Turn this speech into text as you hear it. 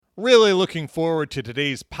Really looking forward to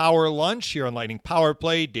today's Power Lunch here on Lightning Power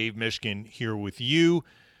Play. Dave Mishkin here with you.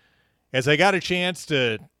 As I got a chance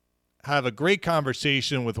to have a great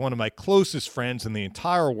conversation with one of my closest friends in the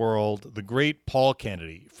entire world, the great Paul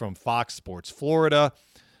Kennedy from Fox Sports Florida.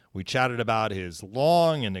 We chatted about his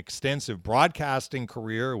long and extensive broadcasting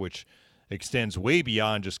career, which extends way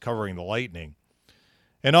beyond just covering the Lightning,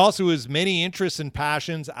 and also his many interests and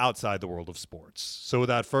passions outside the world of sports. So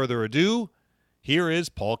without further ado, here is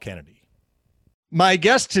Paul Kennedy. My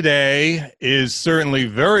guest today is certainly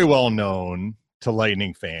very well known to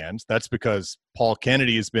Lightning fans. That's because Paul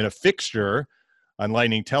Kennedy has been a fixture on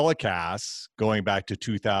Lightning telecasts going back to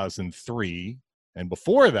 2003. And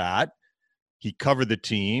before that, he covered the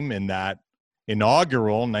team in that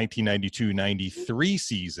inaugural 1992-93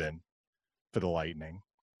 season for the Lightning.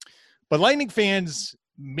 But Lightning fans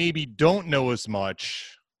maybe don't know as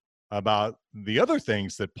much about the other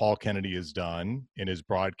things that Paul Kennedy has done in his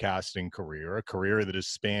broadcasting career, a career that has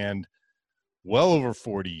spanned well over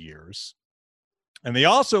 40 years. And they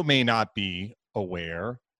also may not be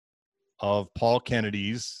aware of Paul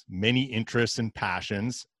Kennedy's many interests and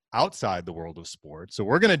passions outside the world of sports. So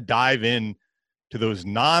we're going to dive in to those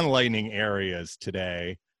non-Lightning areas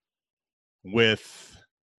today with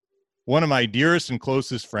one of my dearest and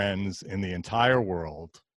closest friends in the entire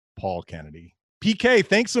world, Paul Kennedy. PK,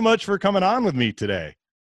 thanks so much for coming on with me today.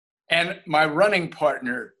 And my running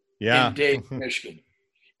partner in Dave Mishkin.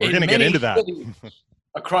 We're going to get into that.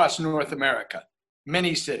 Across North America,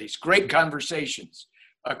 many cities, great conversations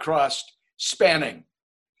spanning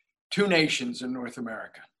 2 nations in North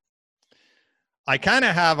America. I kind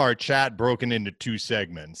of have our chat broken into 2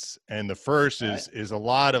 segments. And the first is a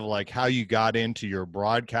lot of like how you got into your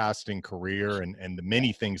broadcasting career and the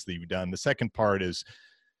many things that you've done. The second part is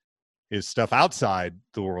stuff outside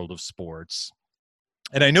the world of sports.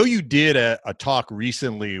 And I know you did a talk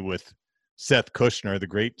recently with Seth Kushner, the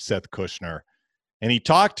great Seth Kushner, and he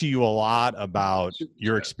talked to you a lot about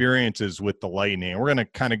your experiences with the Lightning. We're going to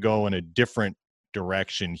kind of go in a different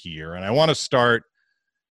direction here. And I want to start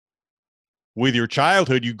with your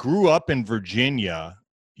childhood. You grew up in Virginia.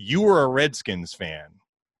 You were a Redskins fan,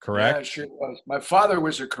 correct? Yeah, sure was. My father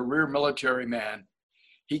was a career military man.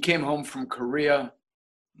 He came home from Korea.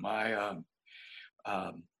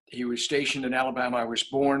 He was stationed in Alabama. I was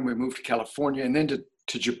born. We moved to California and then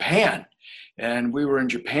to Japan. And we were in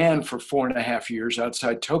Japan for 4.5 years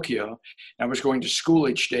outside Tokyo. I was going to school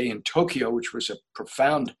each day in Tokyo, which was a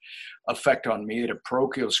profound effect on me at a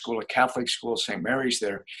parochial school, a Catholic school, St. Mary's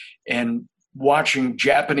there, and watching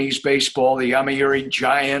Japanese baseball, the Yomiuri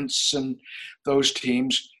Giants and those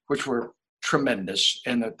teams, which were tremendous,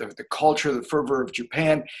 and the culture, the fervor of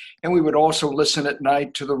Japan. And we would also listen at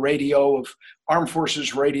night to the radio of Armed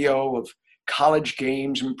Forces radio, of college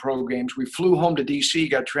games and pro games. We flew home to DC,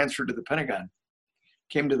 got transferred to the Pentagon,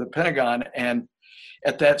 came to the Pentagon. And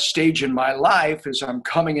at that stage in my life, as I'm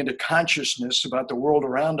coming into consciousness about the world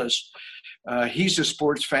around us, he's a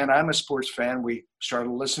sports fan, I'm a sports fan. We started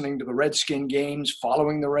listening to the Redskin games,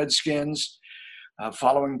 following the Redskins,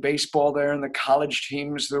 following baseball there and the college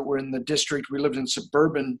teams that were in the district. We lived in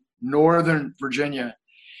suburban Northern Virginia.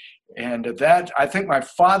 And I think my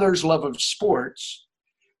father's love of sports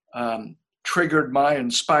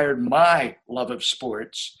inspired my love of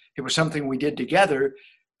sports. It was something we did together,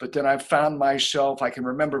 but then I found myself, I can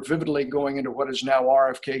remember vividly going into what is now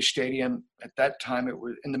RFK Stadium. At that time, it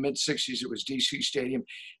was in the mid-'60s, it was DC Stadium,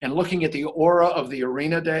 and looking at the aura of the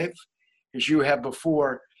arena, Dave, as you have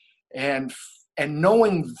before, and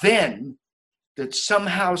knowing then that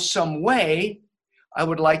somehow, some way, I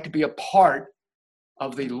would like to be a part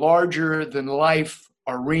of the larger than life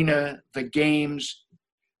arena, the games,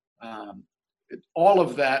 all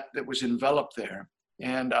of that was enveloped there.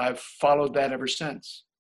 And I've followed that ever since.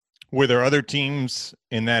 Were there other teams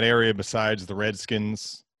in that area besides the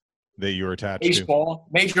Redskins that you were attached to?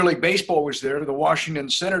 Major League Baseball was there. The Washington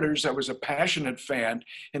Senators, I was a passionate fan.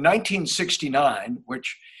 In 1969,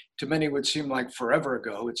 which to many would seem like forever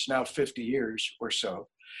ago, it's now 50 years or so,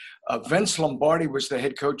 Vince Lombardi was the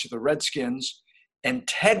head coach of the Redskins, and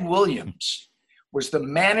Ted Williams was the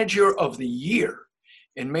manager of the year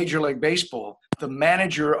in Major League Baseball, the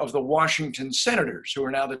manager of the Washington Senators, who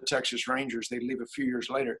are now the Texas Rangers. They leave a few years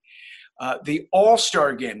later. The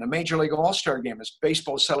All-Star game, the Major League All-Star game, as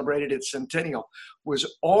baseball celebrated its centennial, was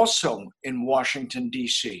also in Washington,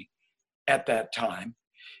 D.C. at that time.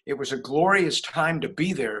 It was a glorious time to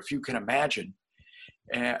be there, if you can imagine.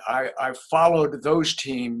 And I followed those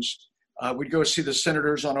teams. We'd go see the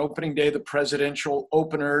Senators on opening day, the presidential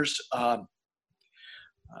openers.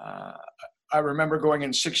 I remember going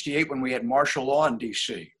in '68 when we had martial law in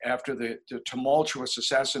D.C. after the tumultuous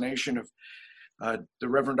assassination of the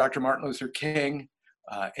Reverend Dr. Martin Luther King.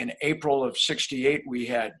 In April of '68, we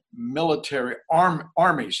had military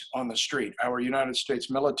armies on the street, our United States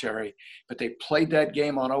military, but they played that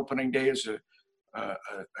game on opening day as a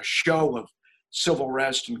show of civil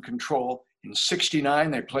rest and control. In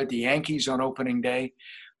 '69, they played the Yankees on opening day.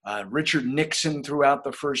 Richard Nixon threw out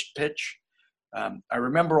the first pitch. I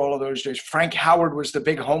remember all of those days. Frank Howard was the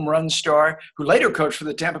big home run star who later coached for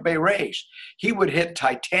the Tampa Bay Rays. He would hit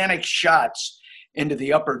titanic shots into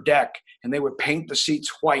the upper deck, and they would paint the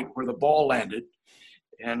seats white where the ball landed.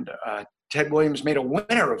 And Ted Williams made a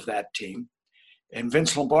winner of that team. And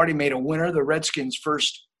Vince Lombardi made a winner, the Redskins'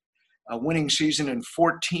 first winning season in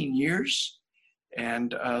 14 years.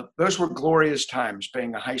 And those were glorious times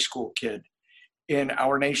being a high school kid in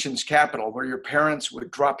our nation's capital, where your parents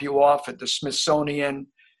would drop you off at the Smithsonian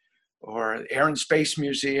or Air and Space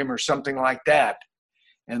Museum or something like that.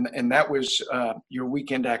 And that was your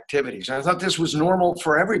weekend activities. I thought this was normal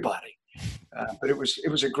for everybody, but it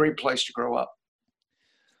was a great place to grow up.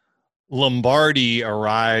 Lombardi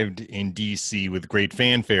arrived in D.C. with great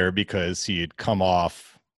fanfare because he had come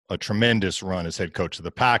off a tremendous run as head coach of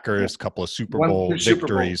the Packers, a couple of Super Bowl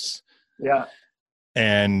victories. Yeah.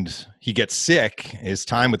 And he gets sick. His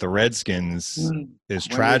time with the Redskins is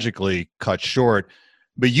tragically cut short.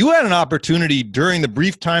 But you had an opportunity during the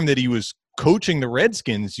brief time that he was coaching the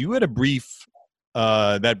Redskins. You had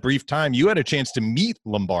that brief time, you had a chance to meet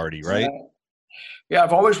Lombardi, right? Yeah,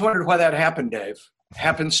 I've always wondered why that happened, Dave.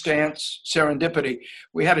 Happenstance, serendipity.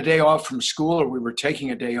 We had a day off from school, or we were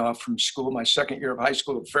taking a day off from school, my second year of high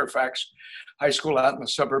school at Fairfax High School out in the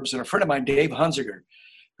suburbs. And a friend of mine, Dave Hunziger,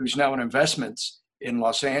 who's now in investments in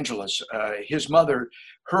Los Angeles, his mother,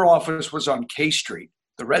 her office was on K Street.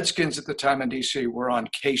 The Redskins at the time in D.C. were on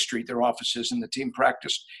K Street, their offices, and the team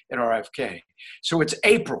practiced at RFK. So it's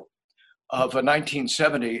April of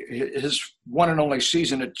 1970. His one and only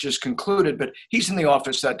season had just concluded, but he's in the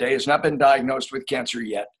office that day, has not been diagnosed with cancer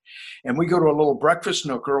yet. And we go to a little breakfast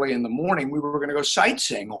nook early in the morning. We were going to go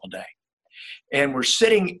sightseeing all day. And we're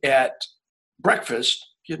sitting at breakfast,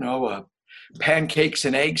 pancakes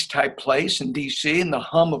and eggs type place in D.C. in the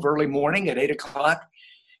hum of early morning at 8 o'clock.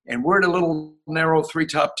 And we're at a little narrow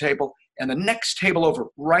three-top table. And the next table over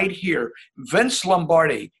right here, Vince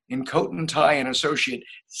Lombardi in coat and tie and associate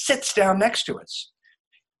sits down next to us.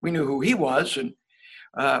 We knew who he was, and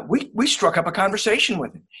we struck up a conversation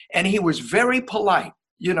with him. And he was very polite.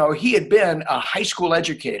 He had been a high school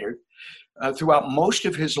educator throughout most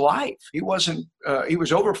of his life. He was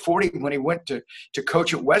over 40 when he went to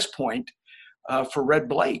coach at West Point for Red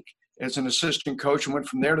Blake as an assistant coach, and went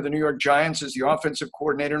from there to the New York Giants as the offensive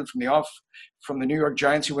coordinator. And from the New York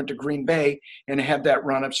Giants, he went to Green Bay and had that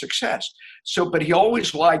run of success. But he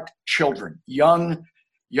always liked children, young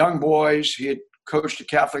boys. He had coached at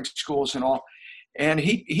Catholic schools and all. And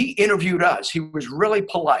he interviewed us. He was really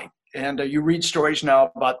polite. And you read stories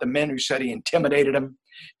now about the men who said he intimidated him,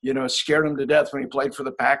 scared him to death when he played for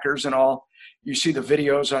the Packers and all. You see the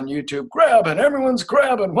videos on YouTube, grabbing, everyone's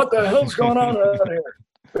grabbing. What the hell's going on out here?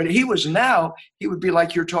 But he would be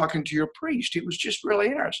like you're talking to your priest. He was just really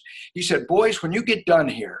interesting. He said, boys, when you get done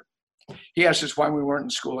here, he asked us why we weren't in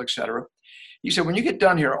school, et cetera. He said, when you get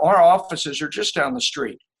done here, our offices are just down the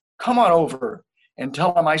street. Come on over and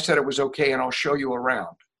tell them I said it was okay, and I'll show you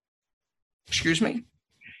around. Excuse me?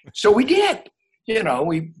 So we did.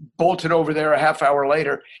 We bolted over there a half hour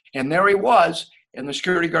later, and there he was. And the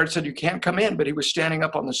security guard said, you can't come in, but he was standing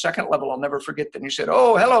up on the second level. I'll never forget that. And he said,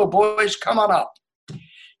 oh, hello, boys, come on up.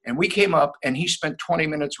 And we came up, and he spent 20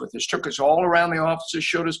 minutes with us, took us all around the offices,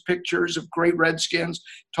 showed us pictures of great Redskins,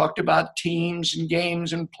 talked about teams and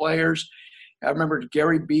games and players. I remember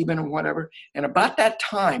Gary Beeman and whatever. And about that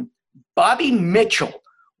time, Bobby Mitchell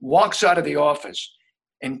walks out of the office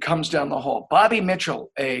and comes down the hall. Bobby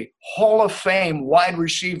Mitchell, a Hall of Fame wide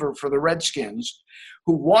receiver for the Redskins,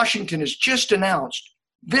 who Washington has just announced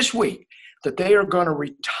this week that they are going to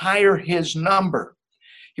retire his number.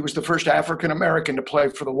 He was the first African-American to play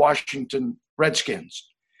for the Washington Redskins.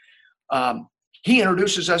 He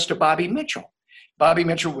introduces us to Bobby Mitchell. Bobby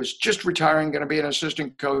Mitchell was just retiring, going to be an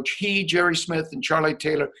assistant coach. He, Jerry Smith, and Charlie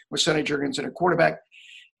Taylor with Sonny Jurgensen at quarterback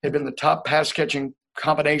had been the top pass-catching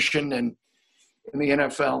combination in the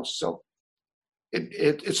NFL. So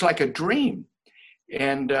it's like a dream.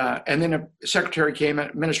 And then a secretary came, an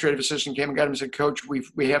administrative assistant came and got him and said, Coach,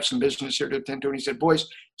 we have some business here to attend to. And he said, boys,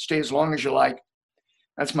 stay as long as you like.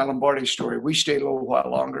 That's my Lombardi story. We stayed a little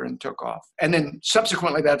while longer and took off. And then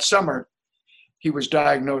subsequently that summer, he was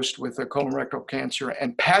diagnosed with colorectal cancer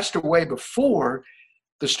and passed away before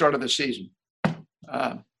the start of the season.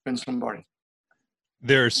 Vince Lombardi.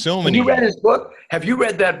 There are so Have many. you read his book? Have you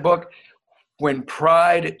read that book, When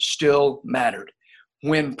Pride Still Mattered?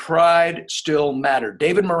 When Pride Still Mattered.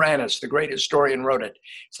 David Moranis, the great historian, wrote it.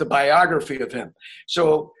 It's the biography of him.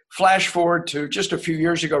 So flash forward to just a few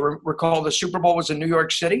years ago, recall the Super Bowl was in New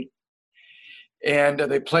York City, and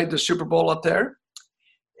they played the Super Bowl up there.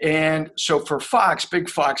 And so for Fox, Big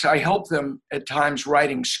Fox, I helped them at times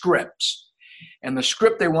writing scripts. And the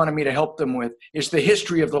script they wanted me to help them with is the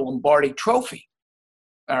history of the Lombardi Trophy.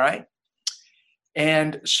 All right.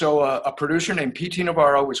 And so a producer named P.T.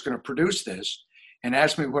 Navarro was going to produce this and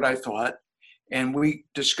asked me what I thought. And we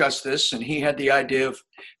discussed this, and he had the idea of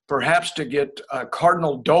perhaps to get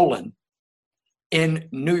Cardinal Dolan in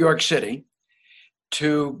New York City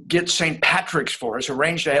to get St. Patrick's for us,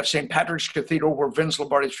 arrange to have St. Patrick's Cathedral where Vince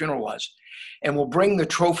Lombardi's funeral was. And we'll bring the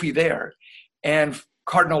trophy there. And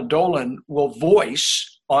Cardinal Dolan will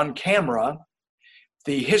voice on camera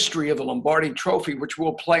the history of the Lombardi Trophy, which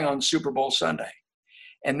we'll play on Super Bowl Sunday.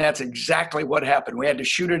 And that's exactly what happened. We had to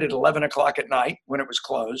shoot it at 11 o'clock at night when it was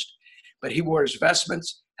closed, but he wore his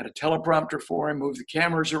vestments, had a teleprompter for him, moved the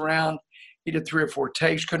cameras around. He did 3 or 4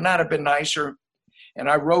 takes, could not have been nicer. And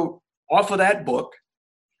I wrote off of that book,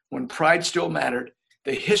 When Pride Still Mattered,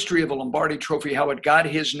 the history of the Lombardi Trophy, how it got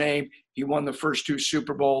his name. He won the first 2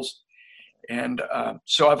 Super Bowls. And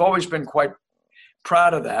so I've always been quite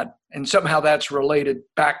proud of that. And somehow that's related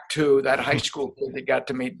back to that high school kid that got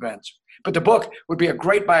to meet Vince. But the book would be a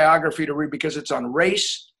great biography to read because it's on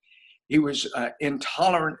race. He was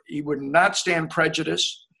intolerant. He would not stand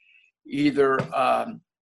prejudice. Either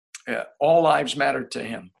all lives mattered to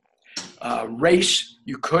him. Race,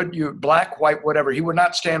 you black, white, whatever. He would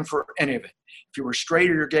not stand for any of it. If you were straight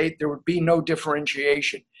or you're gay, there would be no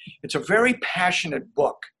differentiation. It's a very passionate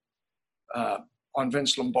book on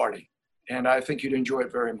Vince Lombardi, and I think you'd enjoy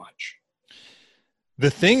it very much. The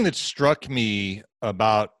thing that struck me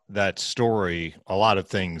about that story, a lot of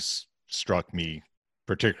things struck me,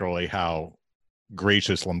 particularly how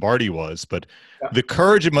gracious Lombardi was, but the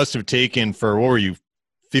courage it must have taken for, what were you,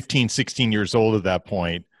 15, 16 years old at that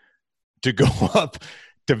point, to go up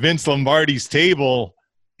to Vince Lombardi's table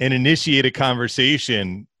and initiate a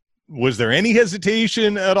conversation. Was there any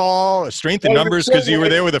hesitation at all? A strength in numbers because you were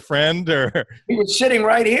there with a friend? Or he was sitting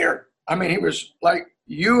right here. I mean, he was like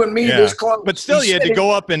you and me this close. But still, you had to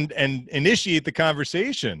go up and initiate the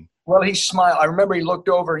conversation. Well, he smiled. I remember he looked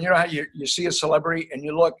over, and you know how you see a celebrity and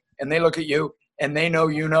you look and they look at you and they know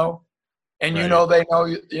you know, and you know they know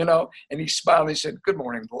you know, and he smiled and he said, "Good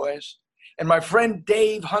morning, boys." And my friend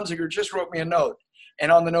Dave Hunziker just wrote me a note,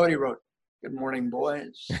 and on the note he wrote, "Good morning,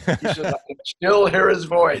 boys." He said, "I can still hear his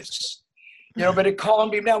voice." You know, but it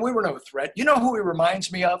calmed him down. We were no threat. You know who he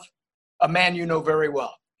reminds me of? A man you know very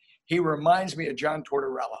well. He reminds me of John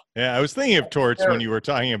Tortorella. Yeah, I was thinking of Torts when you were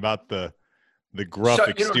talking about the gruff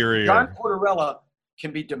exterior. John Tortorella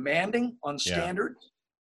can be demanding on standards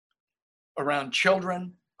around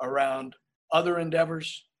children, around other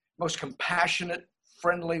endeavors. Most compassionate,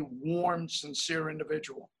 friendly, warm, sincere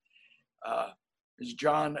individual is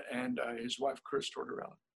John and his wife, Chris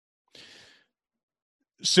Tortorella.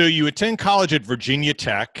 So you attend college at Virginia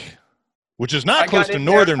Tech, which is not close to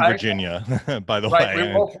Northern Virginia, by the way. Right, we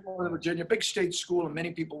were all from Northern Virginia, big state school, and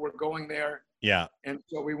many people were going there. Yeah. And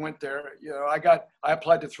so we went there. You know, I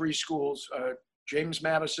applied to 3 schools, James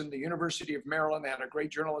Madison, the University of Maryland. They had a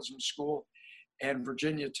great journalism school, and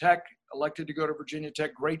Virginia Tech. Elected to go to Virginia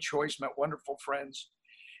Tech. Great choice, met wonderful friends.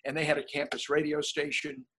 And they had a campus radio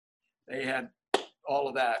station. They had all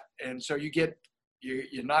of that. And so you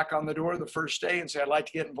knock on the door the first day and say, "I'd like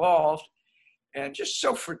to get involved." And just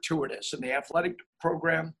so fortuitous. In the athletic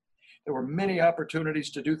program, there were many opportunities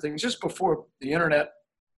to do things just before the internet,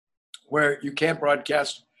 where you can't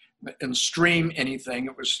broadcast and stream anything.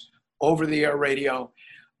 It was over-the-air radio.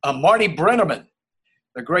 Marty Brennaman,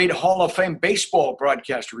 the great Hall of Fame baseball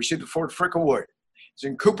broadcaster, received the Ford Frick Award. He's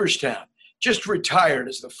in Cooperstown, just retired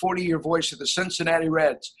as the 40-year voice of the Cincinnati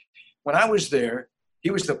Reds. When I was there,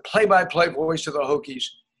 he was the play-by-play voice of the Hokies,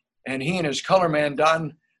 and he and his color man,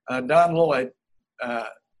 Don Lloyd,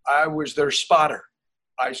 I was their spotter.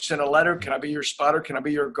 I sent a letter, "Can I be your spotter? Can I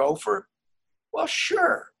be your gopher?" Well,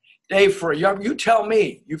 sure. Dave, for a young, you tell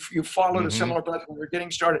me, you followed a similar path when we were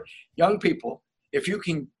getting started. Young people, if you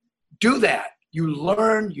can do that, you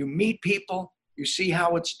learn, you meet people, you see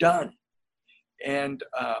how it's done. And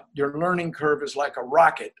your learning curve is like a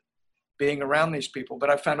rocket being around these people.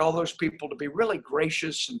 But I found all those people to be really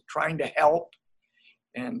gracious and trying to help.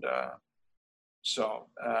 And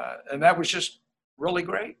and that was just really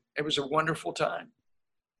great. It was a wonderful time.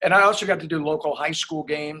 And I also got to do local high school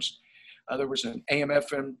games. There was an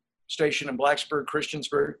AM/FM station in Blacksburg,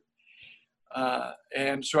 Christiansburg.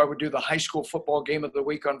 And so I would do the high school football game of the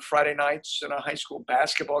week on Friday nights and a high school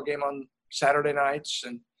basketball game on Saturday nights,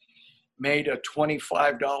 and made a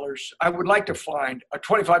 $25. I would like to find a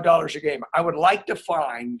 $25 a game. I would like to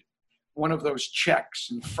find one of those checks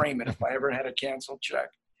and frame it if I ever had a canceled check.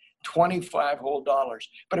 25 whole dollars,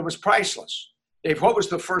 but it was priceless. Dave, what was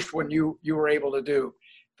the first one you were able to do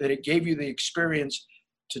that it gave you the experience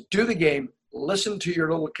to do the game, listen to your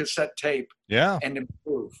little cassette tape, and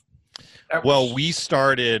improve? Well, we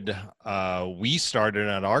started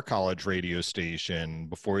at our college radio station.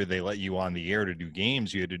 Before they let you on the air to do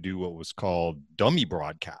games, you had to do what was called dummy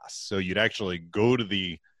broadcasts. So you'd actually go to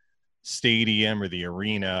the stadium or the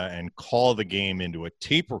arena and call the game into a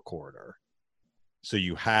tape recorder. So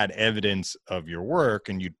you had evidence of your work,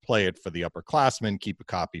 and you'd play it for the upperclassmen, keep a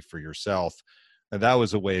copy for yourself. And that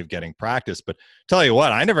was a way of getting practice. But tell you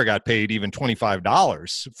what, I never got paid even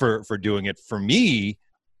 $25 for doing it. For me,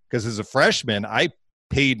 because as a freshman, I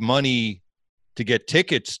paid money to get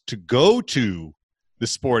tickets to go to the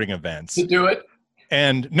sporting events. To do it?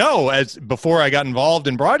 And no, as before I got involved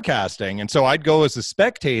in broadcasting. And so I'd go as a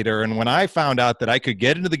spectator. And when I found out that I could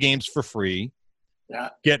get into the games for free,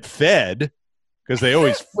 get fed, because they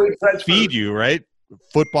always feed you, right?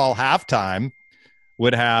 Football halftime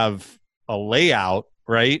would have a layout,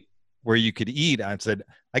 right, where you could eat. I said,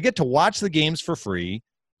 I get to watch the games for free,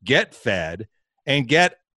 get fed, and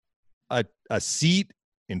get a seat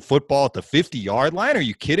in football at the 50-yard line. Are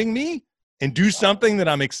you kidding me? And do something that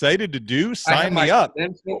I'm excited to do? Sign me up.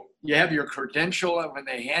 You have your credential, and when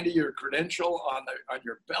they hand you your credential on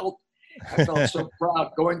your belt, I felt so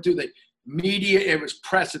proud going through the media. It was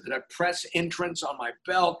press. It did a press entrance on my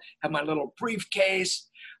belt. Had my little briefcase.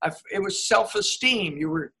 It was self-esteem. You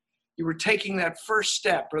were taking that first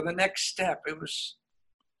step or the next step. It was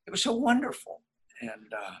so wonderful.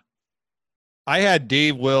 And I had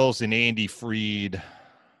Dave Wills and Andy Freed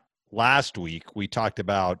last week. We talked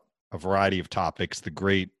about a variety of topics, the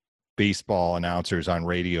great baseball announcers on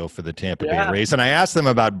radio for the Tampa Bay Rays. And I asked them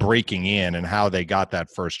about breaking in and how they got that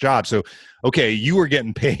first job. So, okay, you were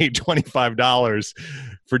getting paid $25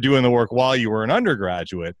 for doing the work while you were an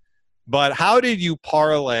undergraduate, but how did you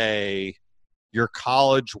parlay your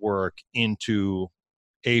college work into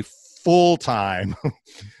a full-time,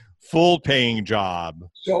 full-paying job?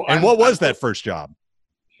 And what was that first job?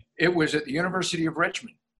 It was at the University of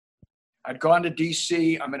Richmond. I'd gone to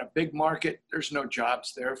D.C. I'm in a big market. There's no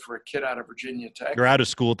jobs there for a kid out of Virginia Tech. You're out of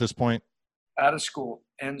school at this point? Out of school.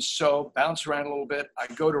 And so bounce around a little bit. I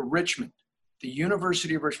go to Richmond, the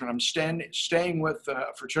University of Richmond. I'm staying with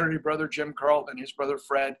fraternity brother Jim Carlton, his brother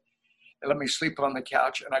Fred. They let me sleep on the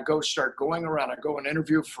couch. And I start going around. I go and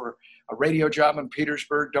interview for a radio job in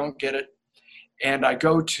Petersburg. Don't get it. And I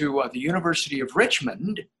go to the University of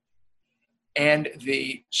Richmond, and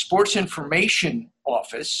the sports information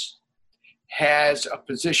office has a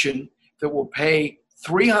position that will pay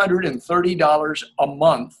 $330 a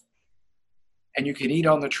month, and you can eat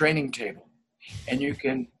on the training table. And you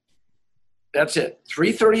can, that's it,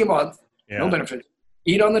 $330 a month, no benefits,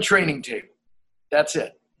 eat on the training table. That's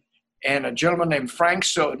it. And a gentleman named Frank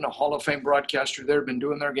Soden, a Hall of Fame broadcaster there, had been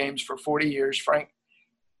doing their games for 40 years. Frank,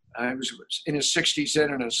 he was in his 60s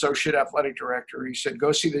then, an associate athletic director. He said,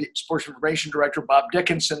 go see the sports information director, Bob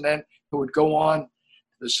Dickinson, then, who would go on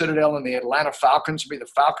the Citadel and the Atlanta Falcons, to be the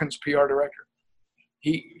Falcons PR director.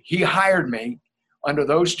 He hired me under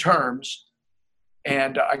those terms,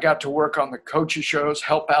 and I got to work on the coaches shows,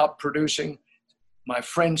 help out producing. My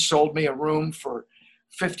friend sold me a room for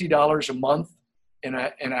 $50 a month in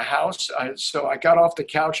a house. So I got off the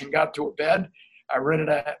couch and got to a bed. I rented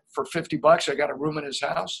it for $50. I got a room in his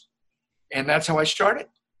house, and that's how I started.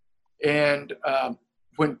 And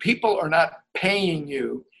when people are not paying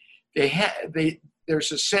you,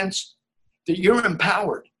 there's a sense that you're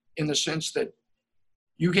empowered, in the sense that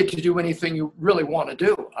you get to do anything you really want to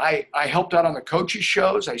do. I helped out on the coaches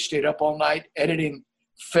shows. I stayed up all night editing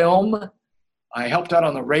film. I helped out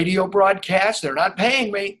on the radio broadcast. They're not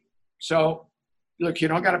paying me. So look, you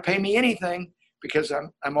don't got to pay me anything, because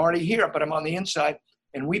I'm already here, but I'm on the inside.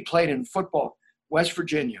 And we played in football, West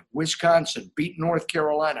Virginia, Wisconsin, beat North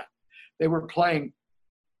Carolina. They were playing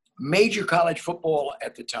major college football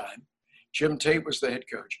at the time. Jim Tate was the head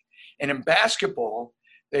coach. And in basketball,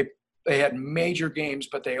 they had major games,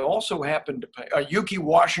 but they also happened to play. Yuki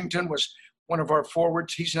Washington was one of our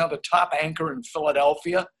forwards. He's now the top anchor in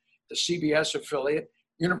Philadelphia, the CBS affiliate.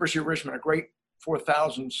 University of Richmond, a great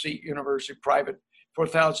 4,000-seat university, private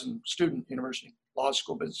 4,000-student university, law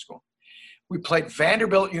school, business school. We played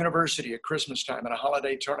Vanderbilt University at Christmas time in a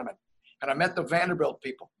holiday tournament. And I met the Vanderbilt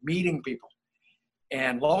people, meeting people.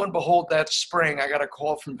 And lo and behold, that spring, I got a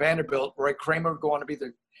call from Vanderbilt. Roy Kramer would go on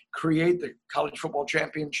to create the college football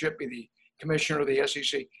championship, be the commissioner of the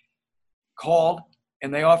SEC. Called,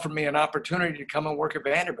 and they offered me an opportunity to come and work at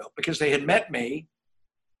Vanderbilt because they had met me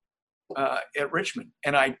at Richmond.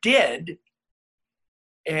 And I did,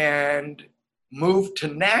 and moved to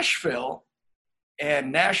Nashville.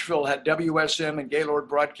 And Nashville had WSM and Gaylord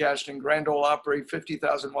Broadcasting, Grand Ole Opry,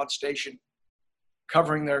 50,000 watt station,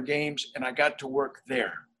 covering their games, and I got to work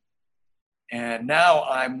there. And now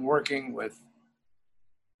I'm working with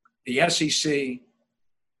the SEC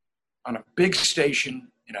on a big station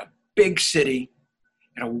in a big city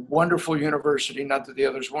in a wonderful university, not that the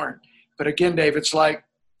others weren't. But again, Dave, it's like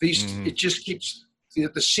it just keeps,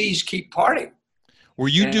 the seas keep parting. Were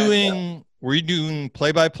you doing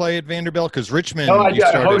play-by-play at Vanderbilt? Because Richmond, no,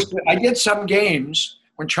 I did some games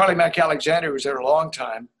when Charlie McAlexander was there a long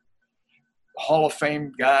time. Hall of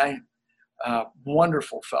Fame guy,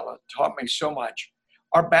 wonderful fella, taught me so much.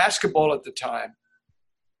 Our basketball at the time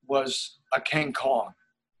was a King Kong,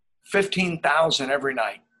 15,000 every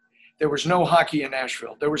night. There was no hockey in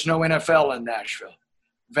Nashville. There was no NFL in Nashville.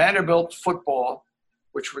 Vanderbilt football,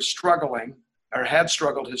 which was struggling or had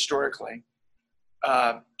struggled historically,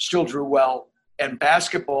 still drew well, and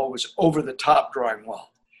basketball was over the top drawing well.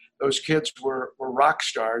 Those kids were rock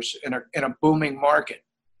stars in a booming market,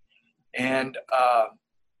 and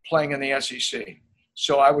playing in the SEC.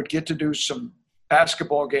 So I would get to do some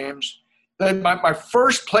basketball games. Then my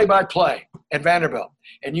first play-by-play at Vanderbilt,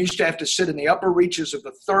 and used to have to sit in the upper reaches of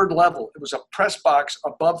the third level. It was a press box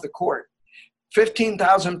above the court.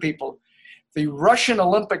 15,000 people. The Russian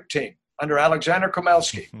Olympic team under Alexander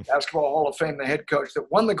Komelsky, Basketball Hall of Fame, the head coach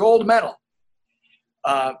that won the gold medal,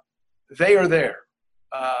 they are there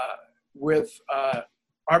with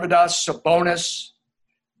Arvydas Sabonis,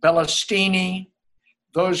 Bellastini,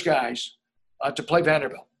 those guys to play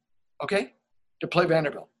Vanderbilt, okay? To play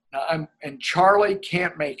Vanderbilt. Now, and Charlie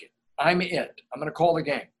can't make it. I'm it. I'm going to call the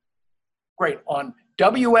game. Great. On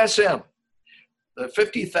WSM, the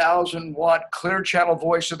 50,000 watt clear channel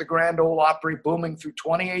voice of the Grand Ole Opry, booming through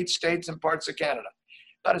 28 states and parts of Canada.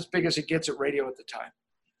 About as big as it gets at radio at the time.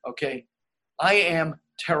 Okay. I am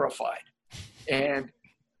terrified. And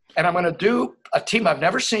I'm going to do a team I've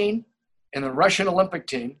never seen in the Russian Olympic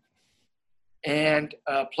team and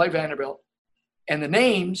play Vanderbilt. And the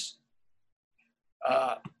names,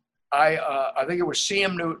 I think it was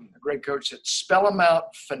C.M. Newton, the great coach, said, spell them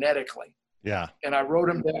out phonetically. Yeah. And I wrote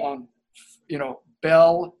them down,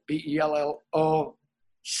 Bell, Bello,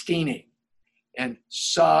 Steeny, and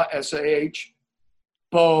Sa, S-A-H,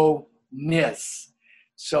 Bo, Nis.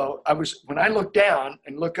 So when I looked down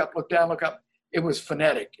and look up, it was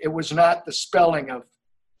phonetic. It was not the spelling of,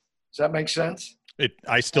 does that make sense?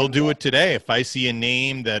 I still do it today. If I see a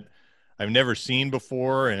name that I've never seen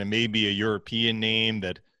before, and it may be a European name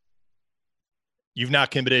that you've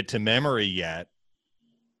not committed to memory yet,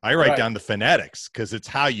 I write down the phonetics because it's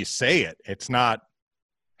how you say it. It's not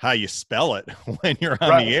how you spell it when you're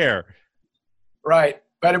on the air. Right.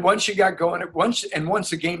 But once you got going, once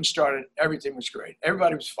the game started, everything was great.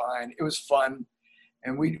 Everybody was fine. It was fun.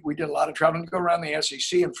 And we did a lot of traveling to go around the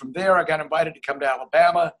SEC. And from there, I got invited to come to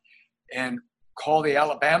Alabama and call the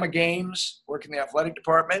Alabama games, work in the athletic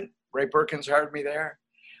department. Ray Perkins hired me there.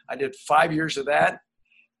 I did 5 years of that.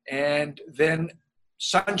 And then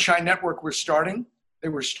Sunshine Network was starting. They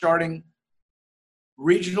were starting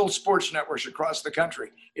regional sports networks across the country.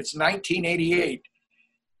 It's 1988.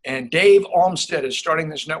 And Dave Olmstead is starting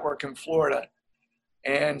this network in Florida.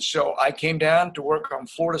 And so I came down to work on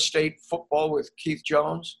Florida State football with Keith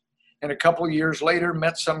Jones. And a couple of years later,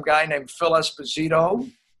 met some guy named Phil Esposito,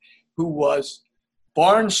 who was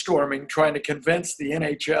barnstorming, trying to convince the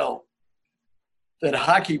NHL that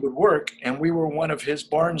hockey would work. And we were one of his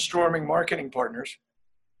barnstorming marketing partners.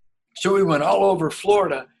 So we went all over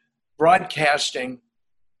Florida broadcasting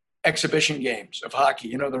exhibition games of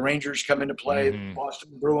hockey. The Rangers come into play, the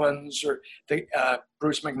Boston Bruins, or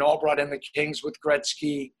Bruce McNall brought in the Kings with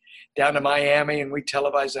Gretzky down to Miami, and we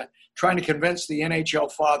televised that, trying to convince the NHL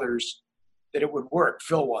fathers that it would work.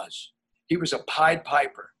 Phil was. He was a Pied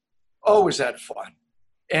Piper. Oh, was that fun.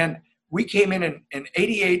 And we came in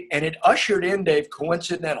 88, and it ushered in, Dave,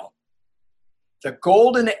 coincidental, the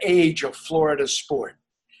golden age of Florida sport.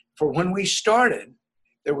 For when we started,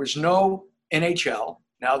 there was no NHL.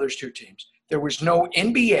 Now there's 2 teams. There was no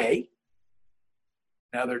NBA.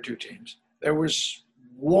 Now there are 2 teams. There was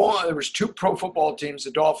 2 pro football teams,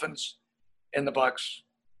 the Dolphins and the Bucks.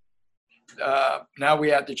 Now we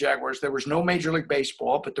had the Jaguars. There was no Major League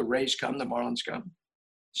Baseball, but the Rays come, the Marlins come.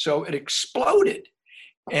 So it exploded.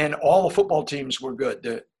 And all the football teams were good.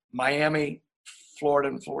 The Miami Florida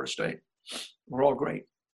and Florida State. We're all great.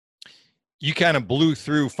 You kind of blew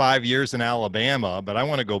through 5 years in Alabama, but I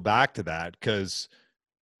want to go back to that because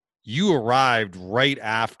you arrived right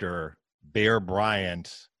after Bear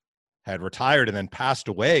Bryant had retired and then passed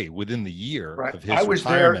away within the year of his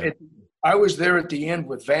retirement. I was there at the end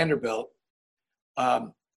with Vanderbilt,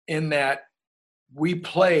 in that we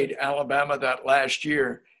played Alabama that last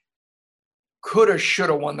year. Coulda,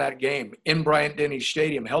 shoulda won that game in Bryant-Denny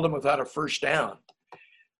Stadium, held them without a first down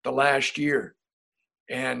the last year.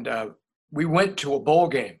 And we went to a bowl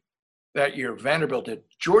game that year. Vanderbilt did.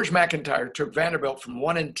 George McIntyre took Vanderbilt from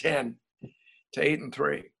 1-10 to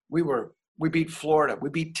 8-3. We beat Florida. We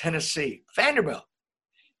beat Tennessee. Vanderbilt.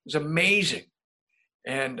 It was amazing.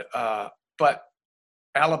 And but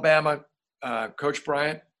Alabama, Coach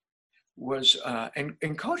Bryant was,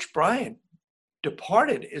 and Coach Bryant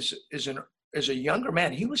departed as a younger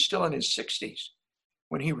man. He was still in his 60s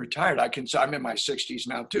when he retired. I'm in my 60s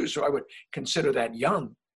now too, so I would consider that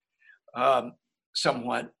young,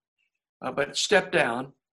 somewhat. But stepped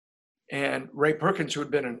down, and Ray Perkins, who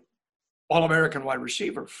had been an All-American wide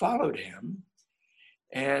receiver, followed him,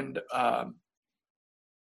 and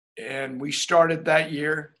we started that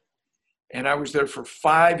year, and I was there for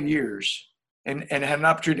 5 years, and had an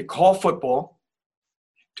opportunity to call football,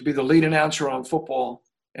 to be the lead announcer on football,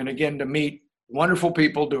 and again to meet wonderful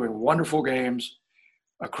people doing wonderful games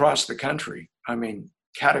across the country. I mean,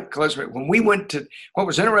 cataclysmic. When we went to, what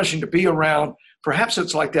was interesting to be around, perhaps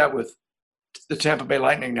it's like that with the Tampa Bay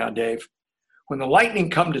Lightning now, Dave. When the Lightning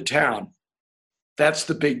come to town, that's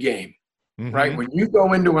the big game, right? When you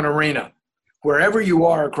go into an arena, wherever you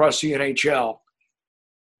are across the NHL,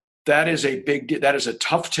 that is a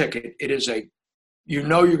tough ticket. It is you're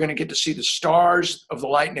going to get to see the stars of the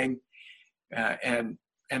Lightning, and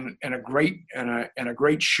a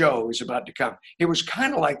great show is about to come. It was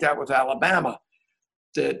kind of like that with Alabama,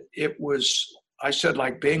 that it was, I said,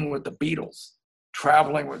 like being with the Beatles,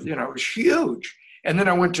 traveling with, it was huge. And then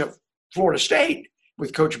I went to Florida State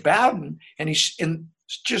with Coach Bowden, and he's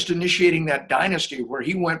just initiating that dynasty where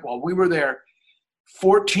he went, while we were there,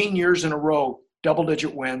 14 years in a row,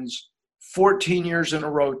 double-digit wins, 14 years in a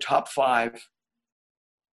row, top 5.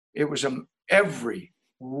 It was every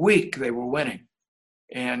week they were winning.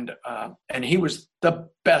 And he was the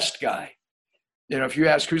best guy. If you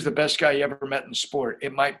ask who's the best guy you ever met in sport,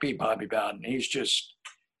 it might be Bobby Bowden. He's just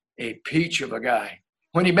a peach of a guy.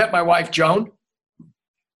 When he met my wife, Joan,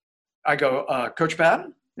 I go, Coach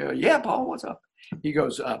Bowden? Yeah, Paul, what's up? He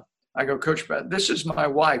goes, I go, Coach Bowden, this is my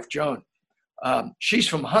wife, Joan. She's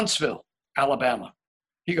from Huntsville, Alabama.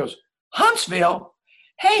 He goes, Huntsville?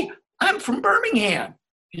 Hey, I'm from Birmingham.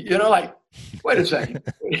 Like, wait a second.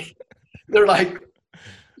 They're like,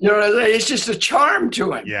 it's just a charm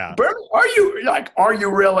to him. Yeah. Are you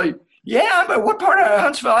really? Yeah, but what part of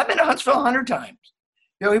Huntsville? I've been to Huntsville 100 times.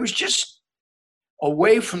 He was just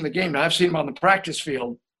away from the game. Now, I've seen him on the practice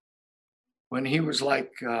field when he was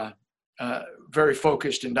like very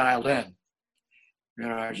focused and dialed in.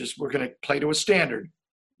 We're going to play to a standard,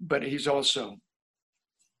 but he's also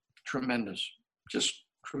tremendous, just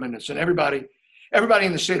tremendous. And everybody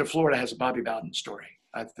in the state of Florida has a Bobby Bowden story,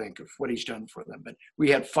 I think, of what he's done for them. But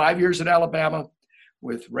we had 5 years at Alabama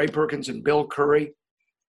with Ray Perkins and Bill Curry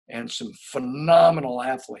and some phenomenal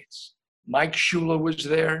athletes. Mike Shula was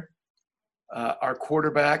there, our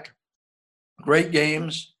quarterback. Great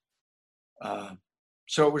games.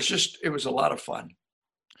 So it was a lot of fun.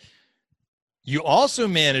 You also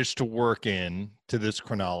managed to work in to this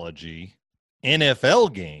chronology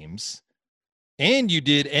NFL games, and you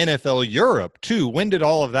did NFL Europe too. When did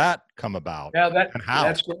all of that come about? Yeah, and how?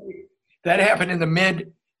 That's great. That happened in the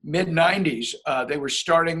mid 90s. They were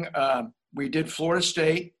starting. We did Florida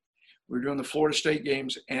State. We were doing the Florida State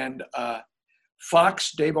games, and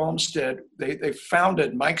Fox, Dave Olmstead, they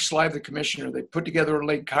founded, Mike Slive, the commissioner, they put together a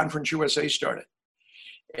league, Conference USA started.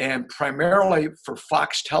 And primarily for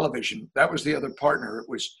Fox Television, that was the other partner. It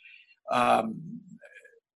was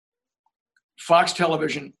Fox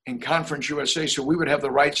Television and Conference USA, so we would have the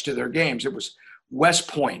rights to their games. It was West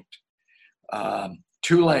Point,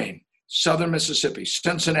 Tulane, Southern Mississippi,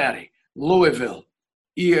 Cincinnati, Louisville.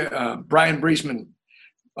 Brian Briesman,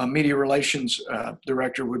 media relations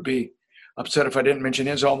director, would be upset if I didn't mention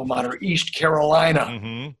his alma mater, East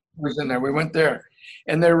Carolina, was in there. We went there,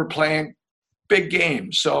 and they were playing big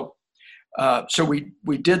games. So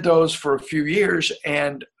we did those for a few years,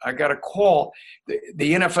 and I got a call.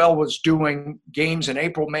 The NFL was doing games in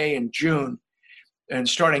April, May, and June, and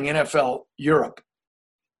starting NFL Europe,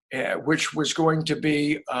 which was going to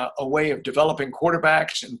be a way of developing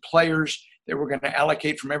quarterbacks and players. They were going to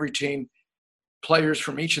allocate from every team players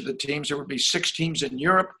from each of the teams. There would be 6 teams in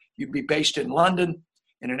Europe. You'd be based in London.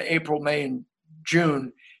 And in April, May, and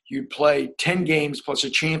June, you'd play 10 games plus a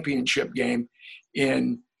championship game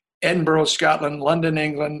in Edinburgh, Scotland, London,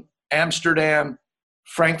 England, Amsterdam,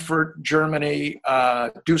 Frankfurt, Germany,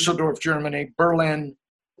 Dusseldorf, Germany, Berlin,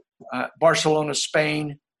 Barcelona,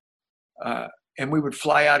 Spain. And we would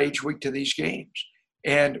fly out each week to these games.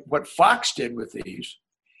 And what Fox did with these,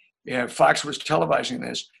 Fox was televising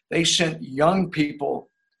this, they sent young people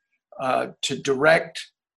to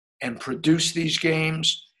direct and produce these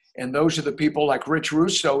games. And those are the people like Rich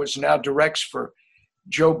Russo is now directs for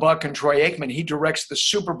Joe Buck and Troy Aikman. He directs the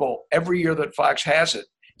Super Bowl every year that Fox has it.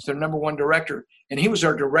 He's their number 1 director. And he was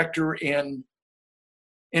our director in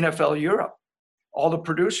NFL Europe. All the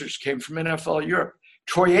producers came from NFL Europe.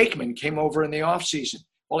 Troy Aikman came over in the offseason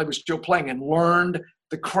while he was still playing and learned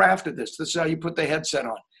the craft of this. This is how you put the headset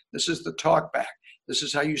on. This is the talk back. This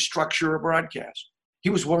is how you structure a broadcast. He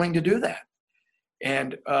was willing to do that.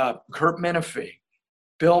 And Kurt Menefee,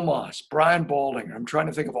 Bill Moss, Brian Baldinger. I'm trying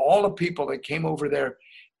to think of all the people that came over there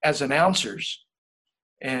as announcers.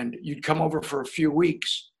 And you'd come over for a few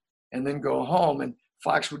weeks and then go home, and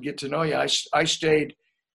Fox would get to know you. I stayed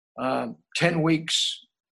 10 weeks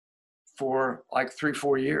for like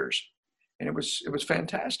 3-4 years, and it was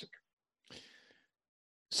fantastic.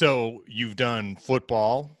 So you've done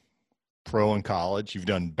football, pro and college. You've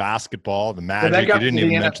done basketball, the Magic. You didn't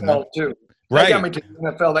even mention that too. Right? That got me to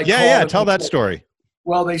the NFL. Yeah. Tell that story.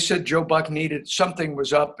 Well, they said Joe Buck needed something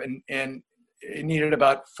was up, and it needed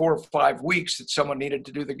about 4 or 5 weeks that someone needed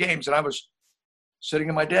to do the games. And I was sitting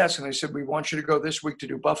at my desk, and they said, "We want you to go this week to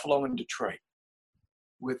do Buffalo and Detroit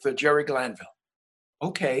with Jerry Glanville."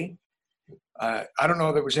 Okay. I don't know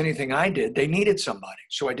if there was anything I did. They needed somebody.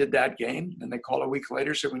 So I did that game. And they called a week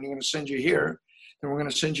later, said, "We're going to send you here. Then we're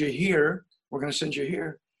going to send you here. We're going to send you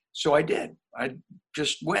here." So I did. I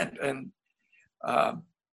just went. And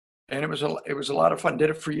it was a lot of fun.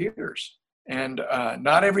 Did it for years. And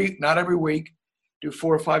not every week, do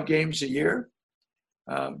 4 or 5 games a year.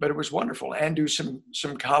 But it was wonderful. And do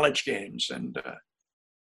some college games and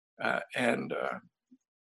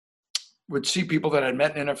would see people that I'd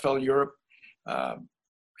met in NFL Europe.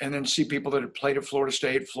 And then see people that had played at Florida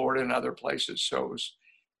State, Florida, and other places. So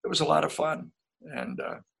it was a lot of fun, and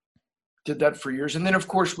did that for years. And then, of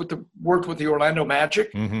course, worked with the Orlando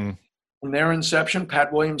Magic from their inception.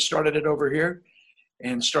 Pat Williams started it over here,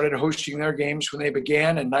 and started hosting their games when they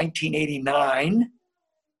began in 1989.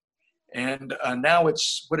 And now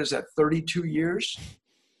it's 32 years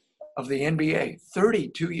of the NBA,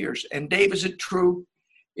 32 years. And Dave, is it true?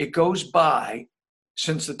 It goes by.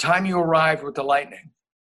 Since the time you arrived with the Lightning,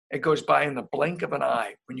 it goes by in the blink of an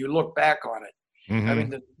eye when you look back on it. I mean,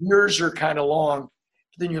 the years are kind of long.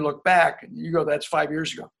 Then you look back and you go, "That's 5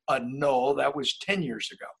 years ago." No, that was 10 years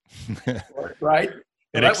ago. Right?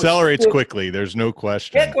 It accelerates quickly. There's no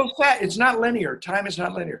question. It goes fast. It's not linear. Time is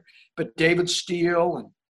not linear. But David Steele and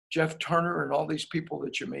Jeff Turner and all these people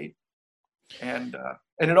that you meet. And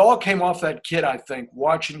it all came off that kid, I think,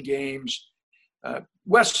 watching games.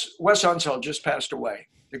 Wes Unseld just passed away,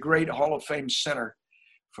 the great Hall of Fame center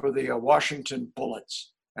for the Washington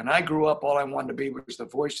Bullets. And I grew up, all I wanted to be was the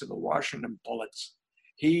voice of the Washington Bullets.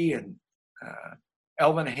 He and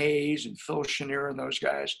Elvin Hayes and Phil Chenier and those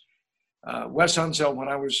guys. Wes Unseld, when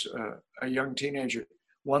I was a young teenager,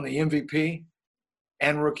 won the MVP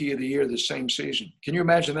and Rookie of the Year the same season. Can you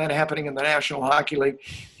imagine that happening in the National Hockey League?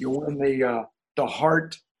 You win the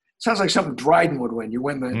Hart. Sounds like something Dryden would win. You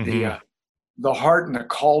win the Hart and the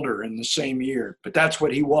Calder in the same year, but that's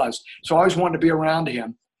what he was. So I always wanted to be around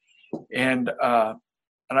him, and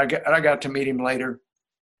I got to meet him later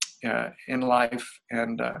in life,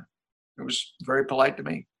 and it was very polite to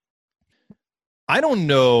me. I don't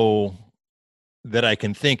know that I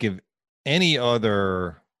can think of any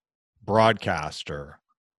other broadcaster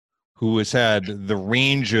who has had the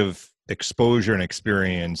range of exposure and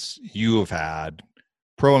experience you have had: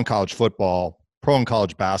 pro and college football, pro and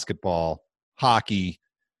college basketball, hockey,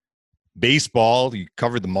 baseball. You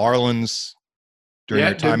covered the Marlins during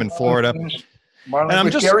your time in Florida. Marlins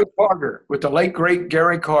with Gary Carter, with the late, great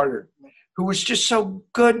Gary Carter, who was just so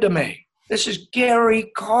good to me. This is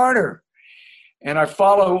Gary Carter. And I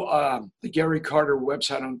follow the Gary Carter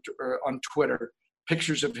website on Twitter.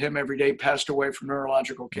 Pictures of him every day, passed away from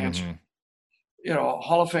neurological cancer. You know,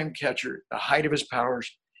 Hall of Fame catcher, the height of his powers.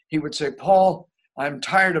 He would say, "Paul, I'm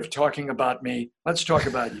tired of talking about me. Let's talk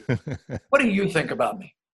about you. What do you think about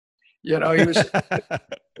me?" You know, he was,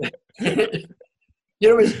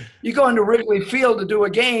 you go into Wrigley Field to do a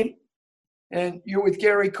game, and you're with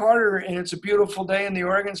Gary Carter, and it's a beautiful day, and the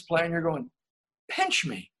Oregon's playing. You're going, "Pinch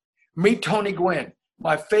me. Meet Tony Gwynn,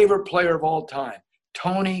 my favorite player of all time,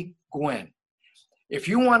 Tony Gwynn. If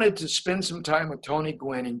you wanted to spend some time with Tony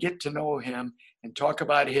Gwynn and get to know him and talk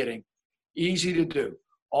about hitting, easy to do.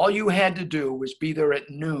 All you had to do was be there at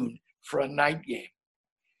noon for a night game,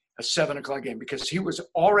 a 7 o'clock game, because he was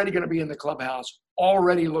already going to be in the clubhouse,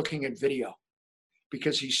 already looking at video,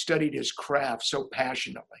 because he studied his craft so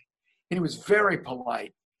passionately. And he was very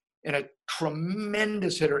polite and a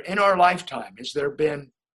tremendous hitter. In our lifetime, has there been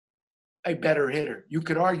a better hitter? You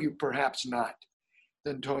could argue perhaps not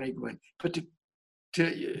than Tony Gwynn. But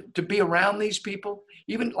to be around these people,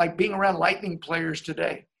 even like being around Lightning players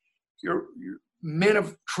today, you're men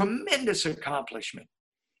of tremendous accomplishment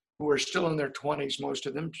who are still in their 20s, most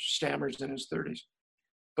of them. Stammer's in his 30s.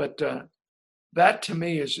 But that to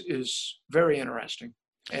me is very interesting.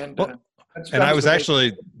 And that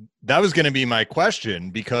was going to be my question,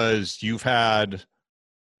 because you've had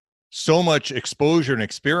so much exposure and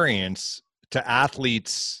experience to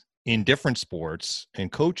athletes in different sports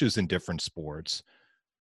and coaches in different sports.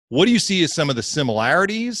 What do you see as some of the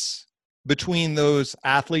similarities between those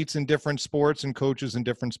athletes in different sports and coaches in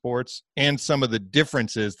different sports, and some of the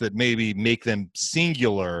differences that maybe make them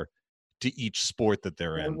singular to each sport that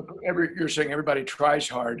they're in? You're saying everybody tries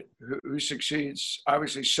hard. Who succeeds?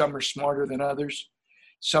 Obviously, some are smarter than others.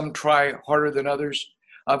 Some try harder than others.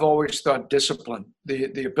 I've always thought discipline,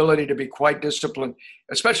 the ability to be quite disciplined,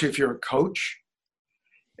 especially if you're a coach,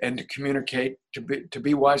 and to communicate, to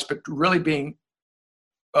be wise, but really being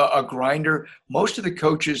a grinder. Most of the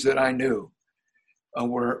coaches that I knew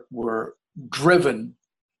were driven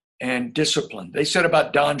and disciplined. They said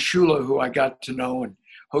about Don Shula, who I got to know and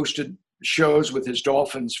hosted shows with his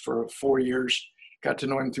Dolphins for 4 years, got to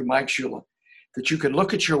know him through Mike Shula, that you could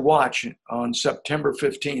look at your watch on September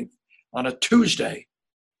 15th on a Tuesday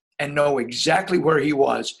and know exactly where he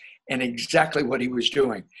was and exactly what he was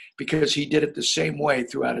doing, because he did it the same way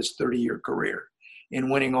throughout his 30-year career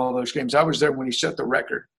in winning all those games. I was there when he set the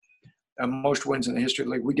record, most wins in the history of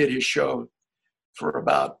the league. We did his show for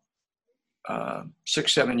about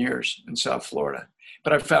 6-7 years in South Florida.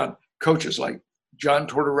 But I found coaches like John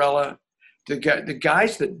Tortorella, the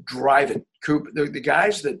guys that drive it, the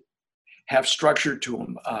guys that have structure to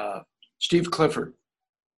them. Steve Clifford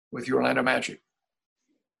with the Orlando Magic.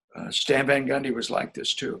 Stan Van Gundy was like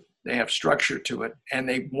this too. They have structure to it, and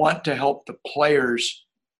they want to help the players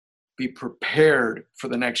be prepared for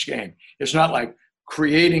the next game. It's not like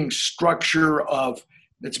creating structure of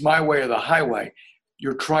it's my way or the highway.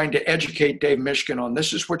 You're trying to educate Dave Mishkin on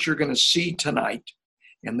this is what you're going to see tonight,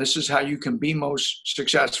 and this is how you can be most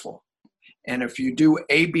successful. And if you do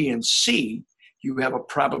A, B, and C, you have a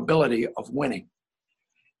probability of winning.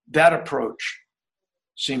 That approach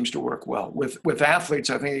seems to work well. With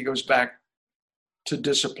athletes, I think it goes back to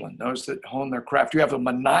discipline, those that hone their craft. You have a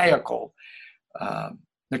maniacal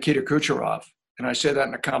Nikita Kucherov, and I say that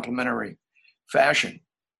in a complimentary fashion,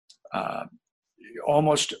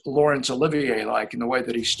 almost Laurence Olivier-like in the way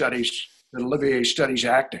that that Olivier studies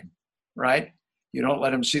acting, right? You don't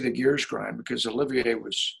let him see the gears grind, because Olivier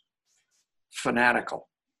was fanatical.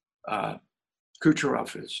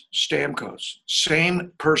 Kucherov is Stamkos,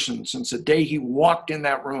 same person since the day he walked in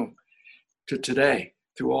that room to today,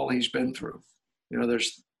 through all he's been through. You know,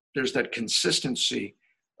 there's that consistency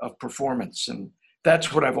of performance, and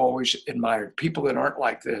that's what I've always admired. People that aren't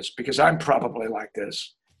like this, because I'm probably like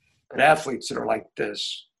this, but athletes that are like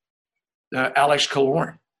this. Alex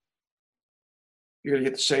Killorn. You're going to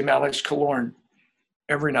get the same Alex Killorn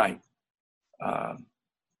every night.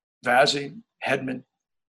 Vazzy, Hedman,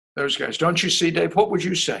 those guys. Don't you see, Dave? What would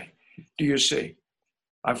you say? Do you see?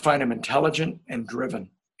 I find them intelligent and driven,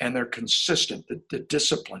 and they're consistent, the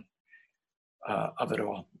discipline of it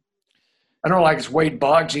all. I don't like it's Wade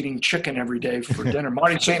Boggs eating chicken every day for dinner.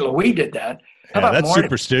 Marty St. Louis did that. That's Marty?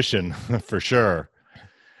 Superstition for sure.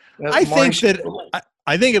 I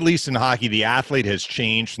think at least in hockey, the athlete has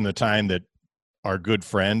changed from the time that our good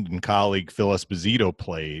friend and colleague Phil Esposito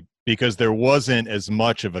played, because there wasn't as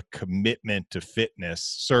much of a commitment to fitness,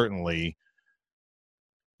 certainly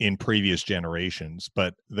in previous generations.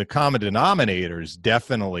 But the common denominators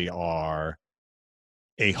definitely are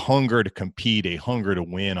a hunger to compete, a hunger to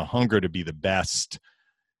win, a hunger to be the best,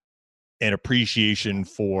 an appreciation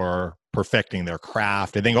for perfecting their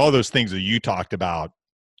craft. I think all those things that you talked about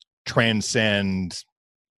transcend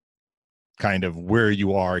kind of where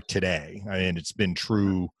you are today. I mean, it's been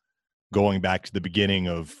true going back to the beginning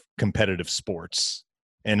of competitive sports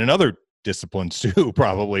and in other disciplines too,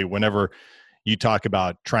 probably, whenever you talk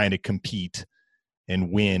about trying to compete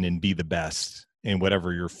and win and be the best in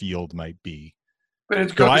whatever your field might be.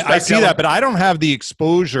 But I see that, but I don't have the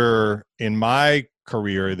exposure in my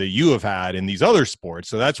career that you have had in these other sports.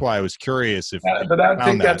 So that's why I was curious if But I you think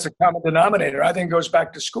found that's a common denominator. I think it goes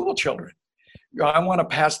back to school children. I want to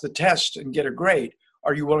pass the test and get a grade.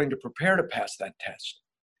 Are you willing to prepare to pass that test?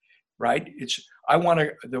 Right? I want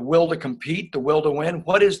the will to compete, the will to win.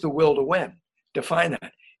 What is the will to win? Define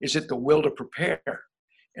that. Is it the will to prepare?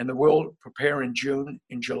 And the will to prepare in June,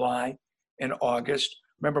 in July, in August.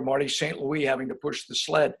 Remember Marty St. Louis having to push the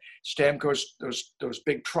sled, Stamkos, those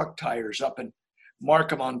big truck tires up in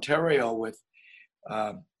Markham, Ontario with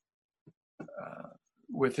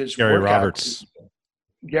his Gary workout. Roberts.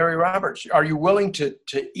 Gary Roberts. Are you willing to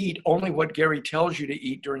eat only what Gary tells you to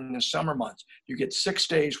eat during the summer months? You get 6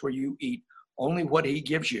 days where you eat only what he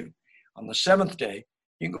gives you. On the 7th day,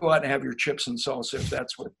 you can go out and have your chips and salsa if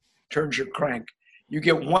that's what turns your crank. You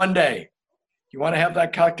get 1 day. You want to have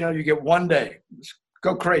that cocktail, you get 1 day.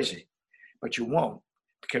 Go crazy. But you won't,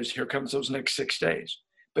 because here comes those next 6 days.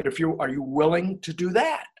 But are you willing to do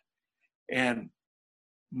that? And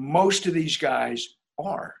most of these guys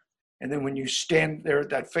are. And then when you stand there at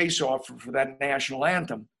that face-off for that national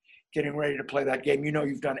anthem, getting ready to play that game,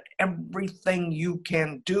 you've done everything you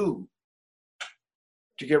can do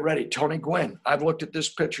to get ready. Tony Gwynn, I've looked at this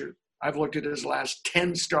pitcher. I've looked at his last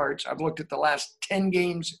 10 starts. I've looked at the last 10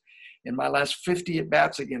 games in my last 50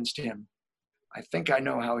 at-bats against him. I think I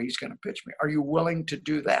know how he's going to pitch me. Are you willing to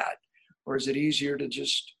do that? Or is it easier to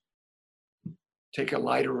just take a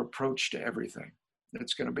lighter approach to everything?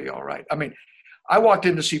 It's going to be all right. I mean, I walked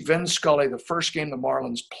in to see Vin Scully, the first game the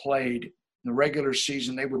Marlins played in the regular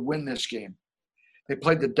season. They would win this game. They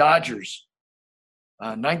played the Dodgers,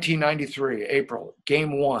 1993, April,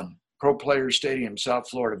 game 1, Pro Players Stadium, South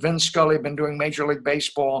Florida. Vin Scully had been doing Major League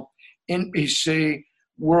Baseball, NBC,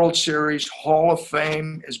 World Series, Hall of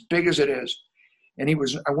Fame, as big as it is. And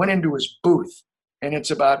I went into his booth, and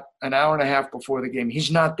it's about an hour and a half before the game.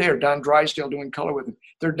 He's not there. Don Drysdale doing color with him.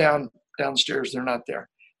 They're downstairs. They're not there,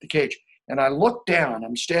 the cage. And I look down.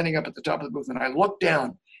 I'm standing up at the top of the booth, and I look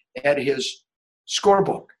down at his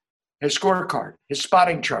scorebook, his scorecard, his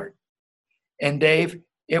spotting chart. And Dave,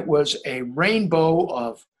 it was a rainbow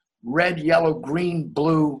of red, yellow, green,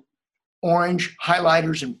 blue, orange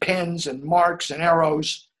highlighters and pens and marks and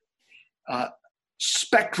arrows,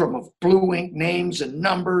 spectrum of blue ink names and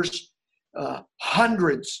numbers,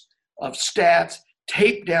 hundreds of stats,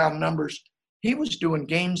 taped down numbers. He was doing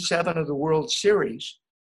game 7 of the World Series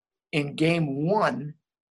in game 1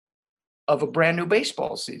 of a brand new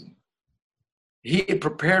baseball season. He had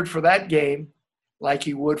prepared for that game like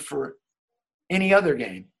he would for any other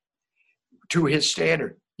game to his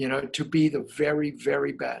standard, to be the very,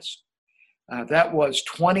 very best. That was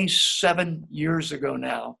 27 years ago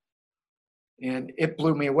now, and it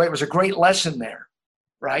blew me away. It was a great lesson there,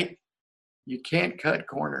 right? You can't cut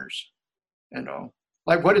corners,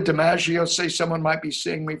 Like, what did DiMaggio say? Someone might be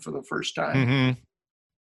seeing me for the first time. Mm-hmm.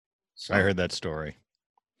 So, I heard that story.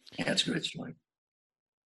 Yeah, it's a good story.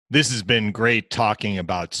 This has been great talking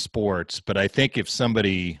about sports, but I think if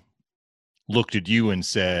somebody looked at you and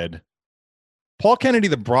said, Paul Kennedy,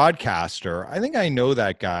 the broadcaster, I think I know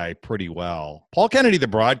that guy pretty well. Paul Kennedy, the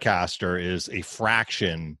broadcaster, is a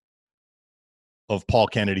fraction of Paul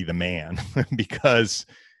Kennedy, the man, because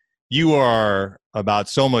you are about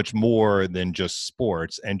so much more than just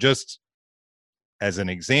sports. And just as an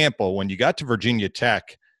example, when you got to Virginia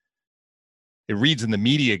Tech, it reads in the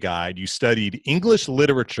media guide, you studied English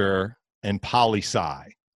literature and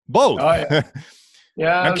poli-sci, both. Oh, yeah.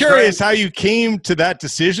 Yeah, I'm curious how you came to that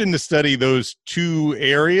decision to study those two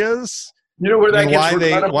areas. Where that gets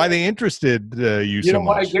regrettable? Why they interested you so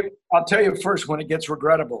much? I'll tell you first when it gets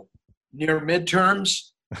regrettable. Near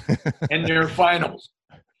midterms and near finals.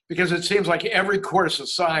 Because it seems like every course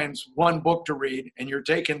assigns one book to read, and you're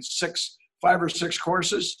taking 5 or 6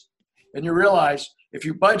 courses, and you realize if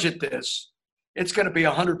you budget this, it's going to be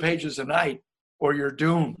 100 pages a night, or you're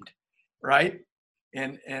doomed, right?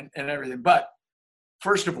 And everything. But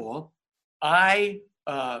first of all, I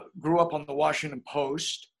grew up on the Washington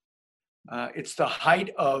Post. It's the height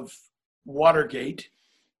of Watergate,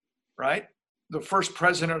 right? The first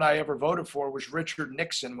president I ever voted for was Richard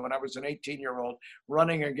Nixon when I was an 18-year-old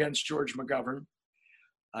running against George McGovern.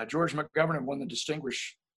 George McGovern had won the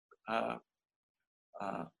Distinguished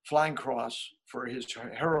Flying Cross for his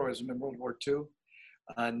heroism in World War II.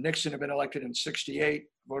 Nixon had been elected in 1968,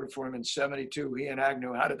 voted for him in 1972. He and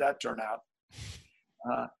Agnew, how did that turn out?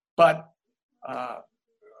 But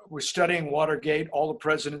we're studying Watergate, all the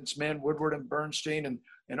president's men, Woodward and Bernstein,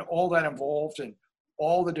 and all that involved in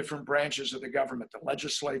all the different branches of the government, the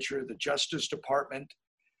legislature, the Justice Department,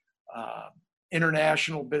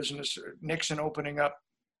 international business, Nixon opening up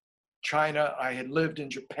China. I had lived in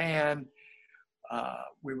Japan.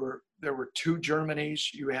 There were two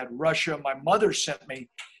Germanys. You had Russia. My mother sent me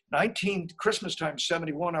Christmas time,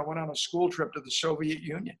 71. I went on a school trip to the Soviet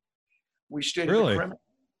Union. We stayed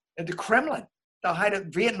at the Kremlin. The height of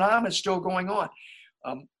Vietnam is still going on.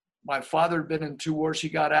 My father had been in 2 wars. He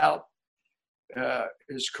got out.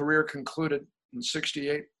 His career concluded in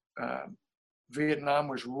 68. Vietnam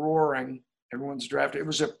was roaring. Everyone's drafted. It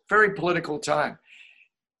was a very political time.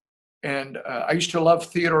 And I used to love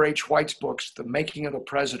Theodore H. White's books, The Making of the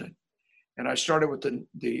President. And I started with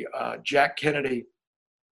the Jack Kennedy,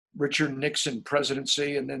 Richard Nixon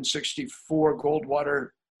presidency, and then 64, Goldwater,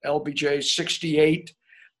 LBJ, 68,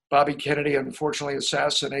 Bobby Kennedy unfortunately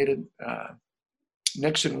assassinated.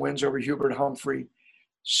 Nixon wins over Hubert Humphrey.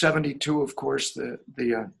 72, of course, the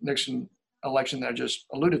Nixon election that I just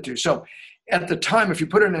alluded to. So at the time, if you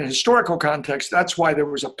put it in a historical context, that's why there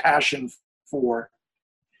was a passion for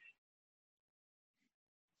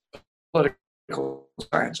political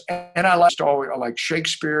science. And I like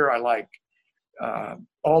Shakespeare. I like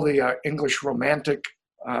all the English romantic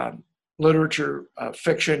literature,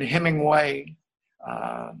 fiction, Hemingway,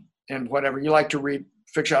 and whatever. You like to read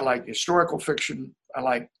fiction. I like historical fiction. I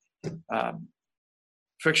like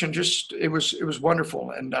fiction. Just it was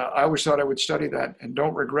wonderful, and I always thought I would study that, and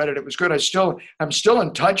don't regret it. It was good. I'm still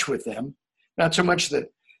in touch with them. Not so much the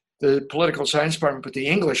political science department, but the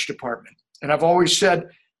English department. And I've always said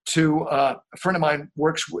to a friend of mine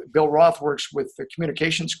Bill Roth works with the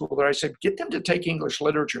communication school there. I said, get them to take English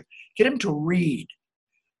literature, get them to read,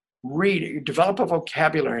 develop a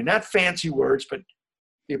vocabulary, not fancy words, but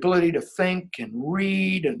the ability to think and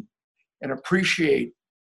read and appreciate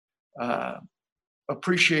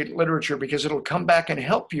literature, because it'll come back and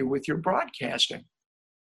help you with your broadcasting.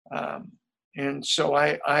 And so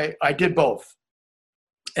I did both.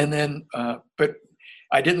 And then, but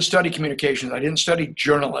I didn't study communications. I didn't study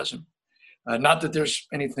journalism. Not that there's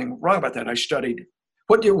anything wrong about that. I studied.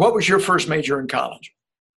 What was your first major in college?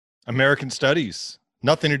 American Studies.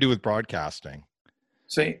 Nothing to do with broadcasting.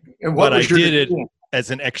 See, and what but was I your did it degree?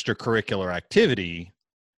 as an extracurricular activity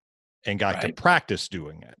and got to practice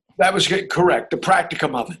doing it. That was correct. The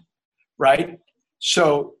practicum of it, right?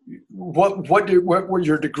 So, what were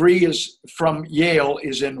your degree is from Yale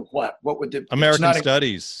is in what? What would the American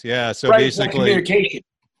Studies? Yeah. So right, basically, communication.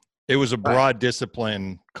 It was a broad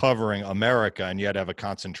discipline covering America, and you had to have a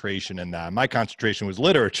concentration in that. My concentration was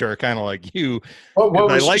literature, kind of like you. I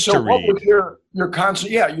like to read. What was your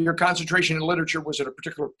concentration in literature? Was it a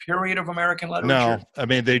particular period of American literature? No, I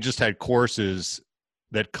mean they just had courses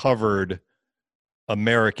that covered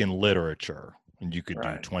American literature. And you could do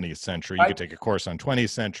 20th century. You could take a course on 20th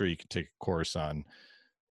century. You could take a course on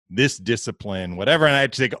this discipline, whatever. And I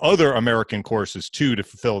had to take other American courses too to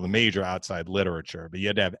fulfill the major outside literature. But you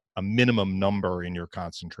had to have a minimum number in your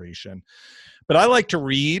concentration. But I like to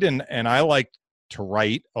read and I like to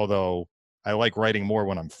write, although I like writing more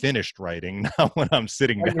when I'm finished writing, not when I'm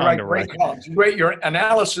sitting down to write. Great. Your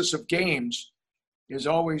analysis of games is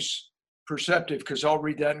always perceptive, because I'll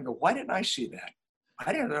read that and go, why didn't I see that?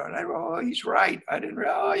 I didn't know. Oh, he's right. I didn't.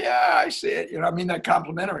 Oh, yeah, I see it. I mean that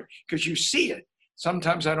complimentary, because you see it.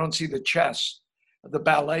 Sometimes I don't see the chess, the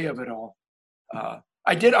ballet of it all.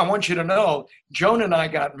 I did. I want you to know, Joan and I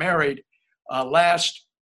got married last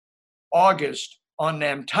August on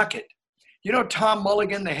Nantucket. You know Tom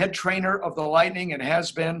Mulligan, the head trainer of the Lightning, and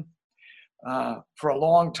has been for a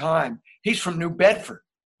long time. He's from New Bedford,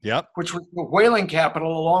 which was the whaling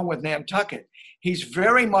capital, along with Nantucket. He's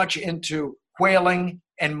very much into whaling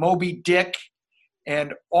and Moby Dick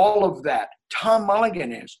and all of that. Tom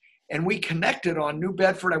Mulligan is. And we connected on New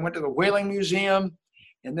Bedford. I went to the Whaling Museum,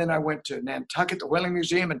 and then I went to Nantucket, the Whaling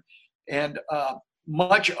Museum, and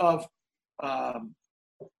much of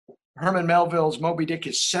Herman Melville's Moby Dick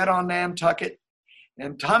is set on Nantucket.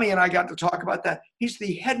 And Tommy and I got to talk about that. He's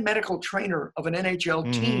the head medical trainer of an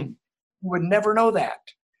NHL team. You would never know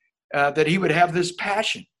that he would have this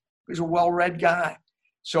passion. He's a well-read guy.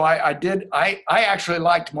 So I actually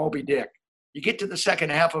liked Moby Dick. You get to the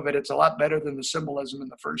second half of it, it's a lot better than the symbolism in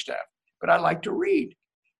the first half. But I like to read.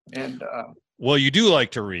 And well, you do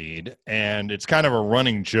like to read, and it's kind of a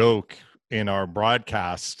running joke in our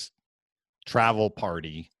broadcast travel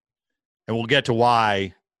party. And we'll get to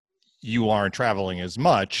why you aren't traveling as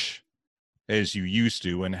much as you used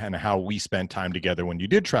to, and how we spent time together when you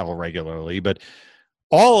did travel regularly. But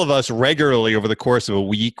all of us regularly over the course of a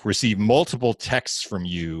week receive multiple texts from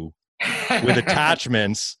you with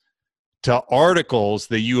attachments to articles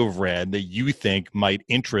that you have read that you think might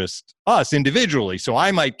interest us individually. So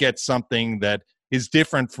I might get something that is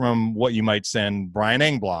different from what you might send Brian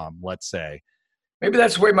Engblom, let's say. Maybe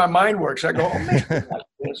that's the way my mind works. I go, oh, Michigan has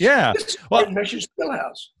this. Yeah. This is Well, what Michigan still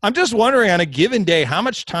has. I'm just wondering, on a given day, how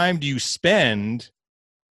much time do you spend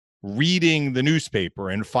reading the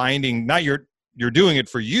newspaper and finding, not you're doing it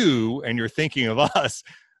for you and you're thinking of us,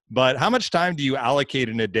 but how much time do you allocate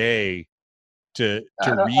in a day to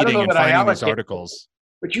reading and finding these articles?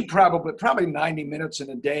 But you probably 90 minutes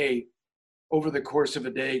in a day over the course of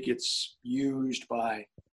a day gets used by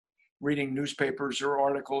reading newspapers or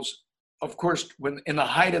articles. Of course, when in the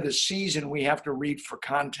height of the season, we have to read for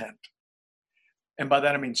content. And by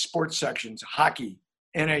that, I mean sports sections, hockey,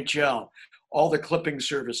 NHL, all the clipping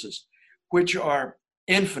services, which are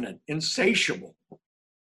infinite, insatiable.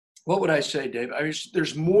 What would I say, Dave?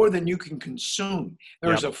 There's more than you can consume.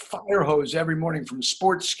 There's a fire hose every morning from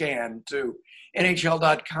SportsScan to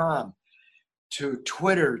NHL.com to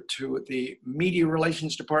Twitter to the media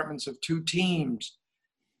relations departments of two teams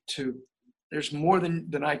to there's more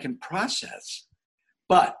than I can process.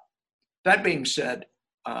 But that being said,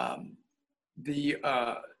 the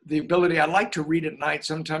ability, I like to read at night.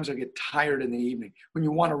 Sometimes I get tired in the evening. When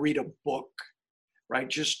you want to read a book, right?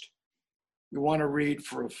 Just, you want to read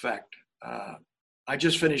for effect. I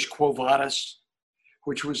just finished Quo Vadis,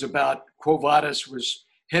 which was about, Quo Vadis was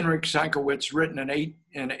Henryk Sienkiewicz, written in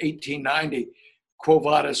 1890. Quo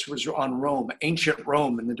Vadis was on Rome, ancient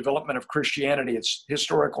Rome, and the development of Christianity. It's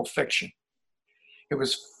historical fiction. It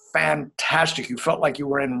was fantastic. You felt like you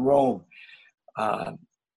were in Rome.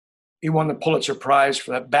 He won the Pulitzer Prize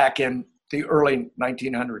for that back in the early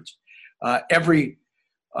 1900s. Every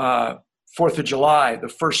 4th of July, the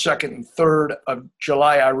 1st, 2nd, and 3rd of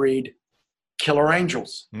July, I read Killer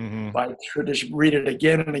Angels. By tradition, read it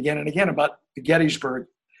again and again and again about the Gettysburg,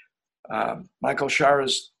 Michael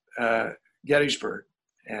Shara's Gettysburg.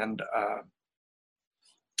 And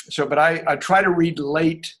but I try to read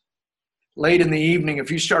late in the evening. If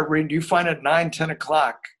you start reading, you find it 9, 10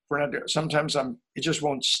 o'clock. Sometimes it just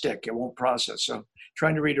won't stick. It won't process. So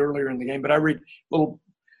trying to read earlier in the game, but I read little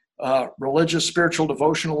religious, spiritual,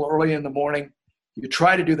 devotional early in the morning. You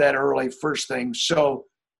try to do that early, first thing. So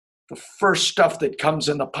the first stuff that comes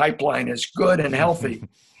in the pipeline is good and healthy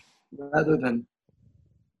rather than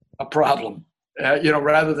a problem.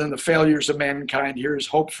 Rather than the failures of mankind, here's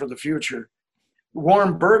hope for the future.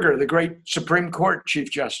 Warren Burger, the great Supreme Court Chief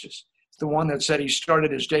Justice, is the one that said he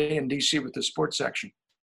started his day in D.C. with the sports section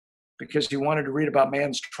because he wanted to read about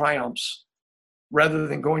man's triumphs rather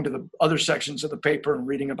than going to the other sections of the paper and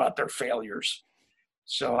reading about their failures.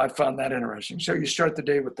 So I found that interesting. So you start the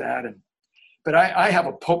day with that. But I have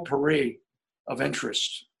a potpourri of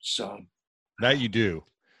interest. So that you do.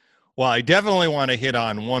 Well, I definitely want to hit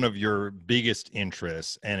on one of your biggest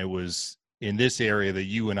interests, and it was in this area that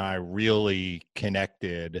you and I really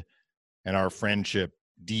connected and our friendship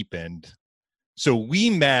deepened. So we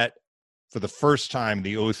met for the first time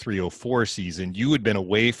the 03-04 season. You had been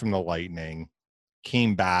away from the Lightning,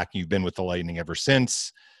 came back. You've been with the Lightning ever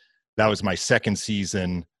since. That was my second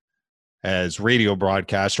season as radio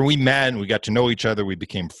broadcaster. We met and we got to know each other. We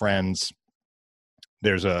became friends.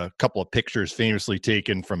 There's a couple of pictures famously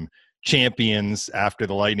taken from champions after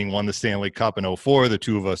the Lightning won the Stanley Cup in 04. The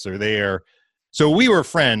two of us are there. So we were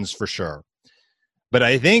friends for sure. But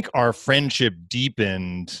I think our friendship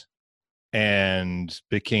deepened and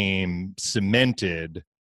became cemented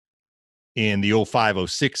in the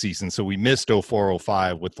 05-06 season. So we missed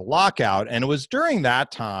 04-05 with the lockout. And it was during that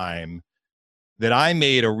time that I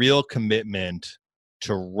made a real commitment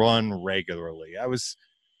to run regularly. I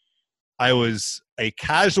was a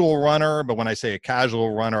casual runner, but when I say a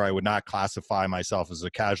casual runner, I would not classify myself as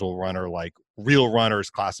a casual runner like real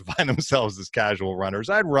runners classify themselves as casual runners.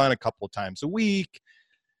 I'd run a couple of times a week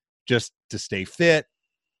just to stay fit,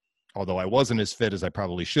 although I wasn't as fit as I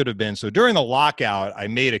probably should have been. So during the lockout, I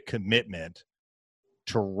made a commitment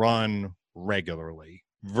to run regularly,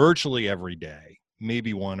 virtually every day,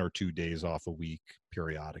 maybe 1 or 2 days off a week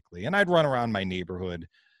periodically. And I'd run around my neighborhood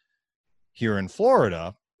here in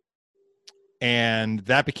Florida. And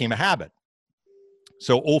that became a habit.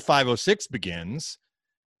 So 05-06 begins.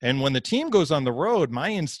 And when the team goes on the road, my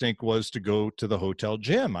instinct was to go to the hotel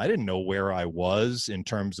gym. I didn't know where I was in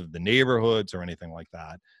terms of the neighborhoods or anything like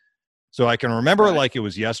that. So I can remember it like it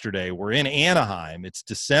was yesterday. We're in Anaheim. It's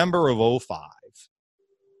December of 05.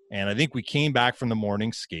 And I think we came back from the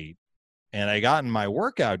morning skate. And I got in my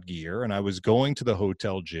workout gear and I was going to the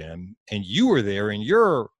hotel gym. And you were there in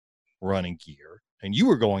your running gear. And you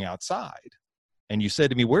were going outside. And you said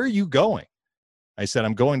to me, "Where are you going?" I said,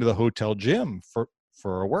 "I'm going to the hotel gym for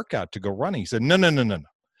a workout to go running." He said,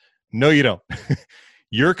 No, you don't.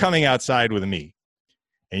 You're coming outside with me.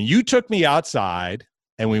 And you took me outside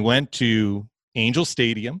and we went to Angel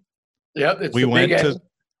Stadium Yeah, it's We the big went A. to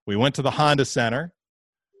we went to the Honda Center.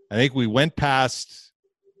 I think we went past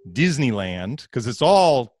Disneyland because it's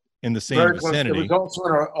all in the same Very close. It was vicinity. also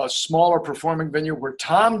in a smaller performing venue where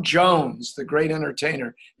Tom Jones, the great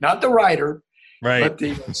entertainer, not the writer, Right. but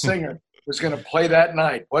the singer, was going to play that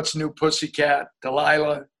night. What's New Pussycat,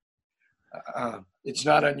 Delilah. It's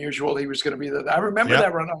not unusual he was going to be there. I remember Yep.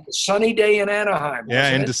 that run on a sunny day in Anaheim. Yeah,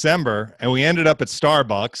 in Wasn't it? December. And we ended up at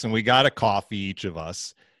Starbucks and we got a coffee, each of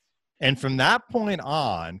us. And from that point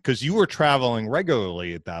on, because you were traveling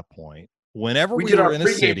regularly at that point, whenever we did were our in a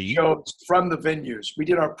pregame city. shows from the venues. We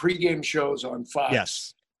did our pregame shows on Fox.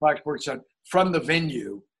 Yes. Fox Sports from the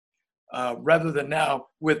venue, rather than now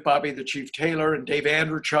with Bobby the Chief Taylor and Dave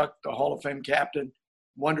Andrechuk, the Hall of Fame captain.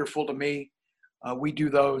 Wonderful to me. We do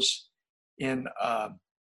those in our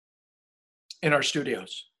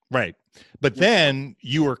studios. Right. But then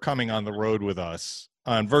you were coming on the road with us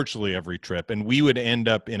on virtually every trip, and we would end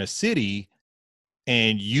up in a city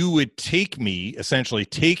and you would essentially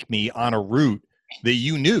take me on a route that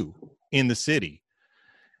you knew in the city.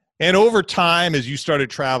 And over time, as you started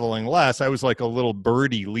traveling less, I was like a little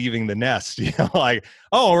birdie leaving the nest, like,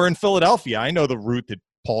 oh, we're in Philadelphia. I know the route that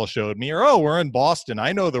Paul showed me, or, oh, we're in Boston.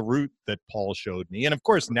 I know the route that Paul showed me. And of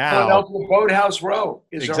course now, Philadelphia Boathouse Row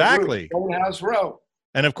is exactly our route. Boathouse Row.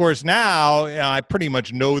 And of course now I pretty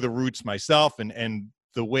much know the routes myself, and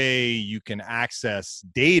the way you can access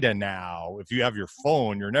data now, if you have your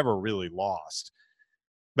phone, you're never really lost.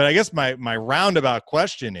 But I guess my roundabout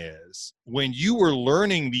question is, when you were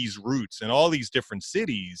learning these routes in all these different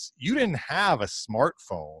cities, you didn't have a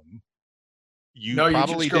smartphone. You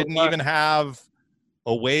probably didn't even have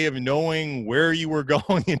a way of knowing where you were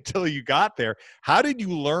going until you got there. How did you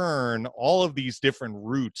learn all of these different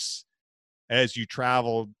routes as you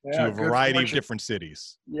traveled to a variety of different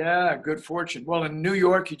cities? Yeah, good fortune. Well, in New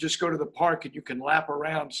York, you just go to the park and you can lap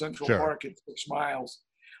around Central Park in 6 miles.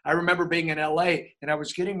 I remember being in LA and I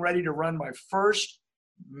was getting ready to run my first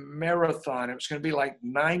marathon. It was going to be like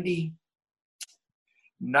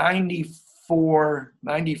 94,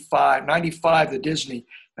 95, the Disney.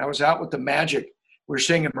 And I was out with the Magic. We were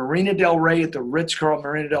staying in Marina Del Rey at the Ritz-Carlton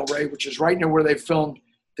Marina Del Rey, which is right near where they filmed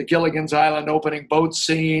the Gilligan's Island opening boat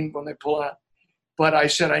scene when they pull out. But I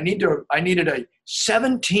said, I needed a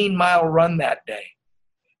 17-mile run that day.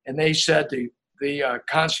 And they said, the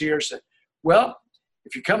concierge said, well,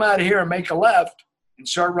 if you come out of here and make a left and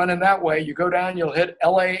start running that way, you go down, you'll hit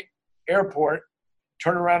LA airport,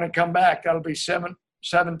 turn around and come back. That'll be 17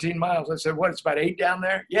 miles. I said, what, it's about 8 down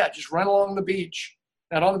there? Yeah, just run along the beach.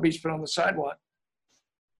 Not on the beach, but on the sidewalk.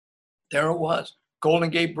 There it was. Golden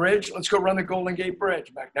Gate Bridge. Let's go run the Golden Gate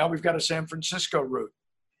Bridge. Back now we've got a San Francisco route.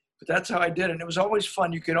 But that's how I did it. And it was always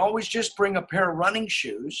fun. You could always just bring a pair of running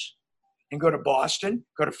shoes and go to Boston,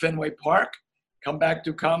 go to Fenway Park, come back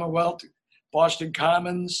to Commonwealth, Boston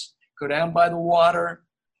Commons, go down by the water.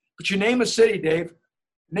 But you name a city, Dave.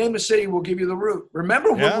 Name a city, we'll give you the route.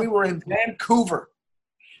 Remember when we were in Vancouver?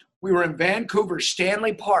 We were in Vancouver,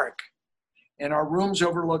 Stanley Park, and our rooms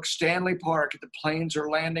overlook Stanley Park. The planes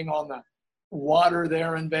are landing on the water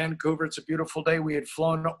there in Vancouver. It's a beautiful day. We had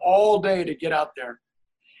flown all day to get out there.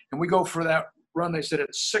 And we go for that run. They said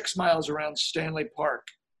it's 6 miles around Stanley Park.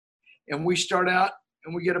 And we start out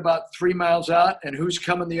and we get about 3 miles out, and who's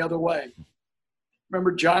coming the other way?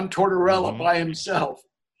 Remember John Tortorella by himself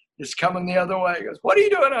is coming the other way. He goes, what are you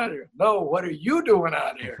doing out here? No, what are you doing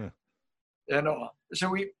out here? And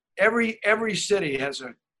so every city has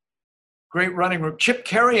a great running route. Chip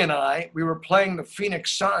Carey and I, we were playing the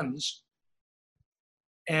Phoenix Suns,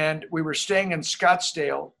 and we were staying in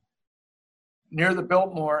Scottsdale near the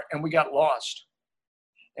Biltmore, and we got lost.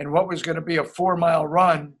 And what was going to be a 4-mile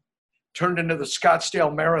run turned into the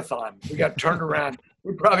Scottsdale Marathon. We got turned around.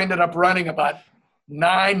 We probably ended up running about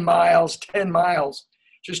 9 miles, 10 miles,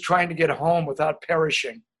 just trying to get home without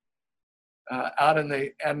perishing out in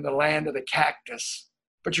the land of the cactus.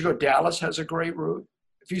 But you go, Dallas has a great route.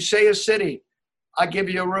 If you say a city, I give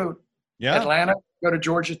you a route. Yeah. Atlanta, go to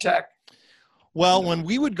Georgia Tech. Well, when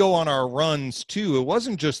we would go on our runs too, it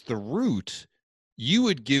wasn't just the route. You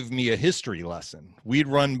would give me a history lesson. We'd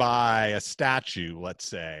run by a statue, let's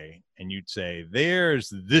say, and you'd say,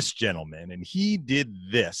 there's this gentleman and he did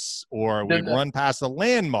this. Or we'd run past a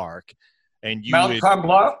landmark and you Mount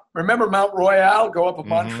Tremblant. Remember Mount Royal? Go up in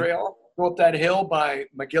Montreal, go up that hill by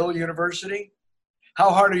McGill University.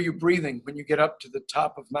 How hard are you breathing when you get up to the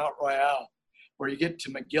top of Mount Royal, where you get to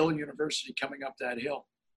McGill University coming up that hill?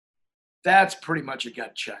 That's pretty much a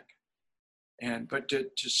gut check. But to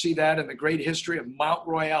see that in the great history of Mount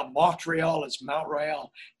Royal, Montreal is Mount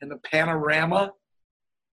Royal, and the panorama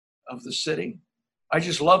of the city, I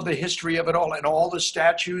just love the history of it all and all the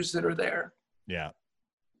statues that are there. Yeah.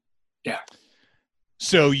 Yeah.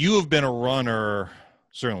 So you have been a runner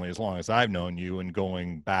certainly as long as I've known you, and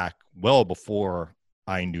going back well before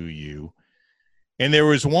I knew you. And there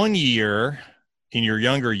was one year in your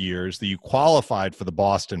younger years that you qualified for the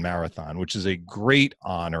Boston Marathon, which is a great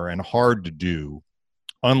honor and hard to do,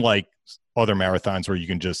 unlike other marathons where you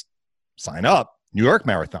can just sign up. New York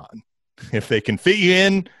Marathon, if they can fit you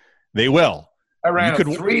in, they will. I ran a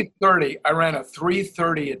 3:30. I ran a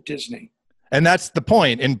 3:30 at Disney. And that's the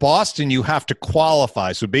point. In Boston, you have to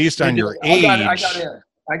qualify. So based on your age, I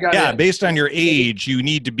got in. Based on your age, you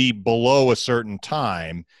need to be below a certain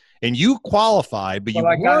time. And you qualified, but you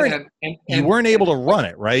weren't able to run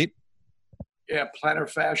it, right? Yeah, plantar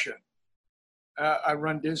fascia. I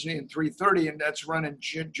run Disney in 3:30, and that's run in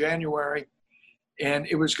January. And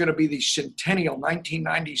it was going to be the centennial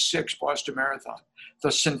 1996 Boston Marathon,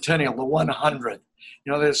 the centennial, the 100.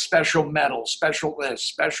 You know, there's special medals, special this,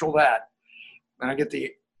 special that. And I get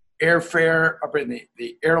the airfare up in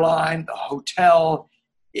the airline, the hotel.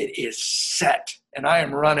 It is set. And I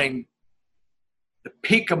am running the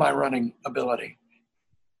peak of my running ability.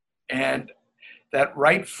 And that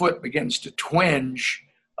right foot begins to twinge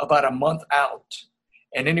about a month out.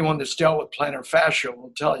 And anyone that's dealt with plantar fascia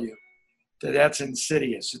will tell you that that's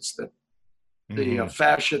insidious. It's the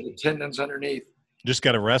fascia, the tendons underneath. Just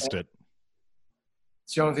got to rest it.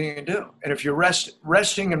 It's the only thing you can do. And if you're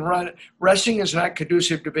resting is not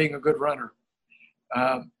conducive to being a good runner.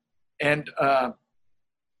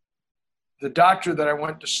 The doctor that I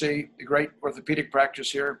went to see, the great orthopedic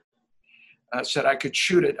practice here, said I could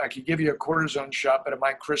shoot it. I could give you a cortisone shot, but it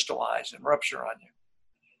might crystallize and rupture on you.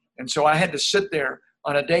 And so I had to sit there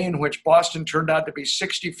on a day in which Boston turned out to be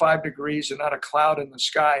 65 degrees and not a cloud in the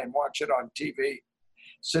sky and watch it on TV,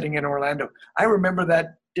 sitting in Orlando. I remember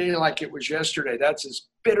that day like it was yesterday. That's as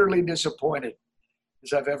bitterly disappointed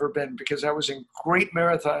as I've ever been, because I was in great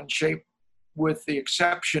marathon shape with the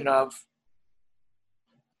exception of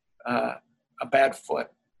a bad foot,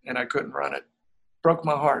 and I couldn't run it. Broke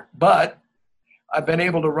my heart. But I've been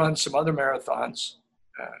able to run some other marathons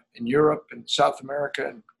in Europe and South America,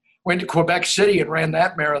 and went to Quebec City and ran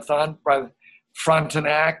that marathon by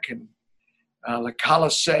Frontenac and Le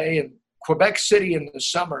Colisée. And Quebec City in the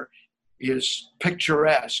summer is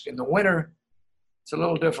picturesque. In the winter, it's a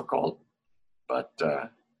little difficult, but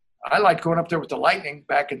I liked going up there with the Lightning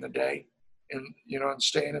back in the day, and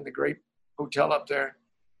staying in the great hotel up there.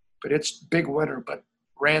 But it's big winter. But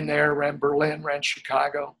ran there, ran Berlin, ran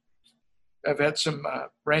Chicago. I've had some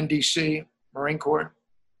ran DC, Marine Corps.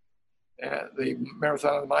 The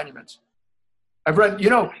Marathon of the Monuments. I've run,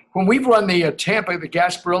 when we've run the Tampa, the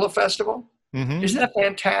Gasparilla Festival, isn't that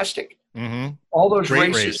fantastic? Mm-hmm. All those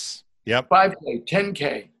Great races. Race. Yep. 5K,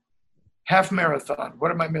 10K, half marathon.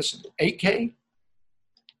 What am I missing? 8K?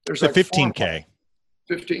 There's the like 15K.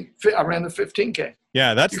 15. I ran the 15K.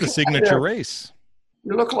 Yeah, that's the signature race.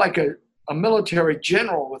 You look like a military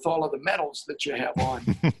general with all of the medals that you have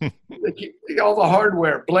on. All the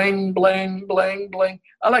hardware, bling, bling, bling, bling.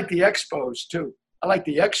 I like the expos too. I like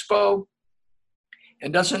the expo.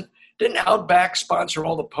 And didn't Outback sponsor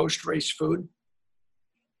all the post-race food?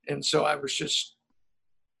 And so I was just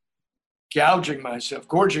gorging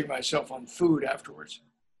myself on food afterwards.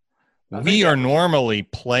 We are normally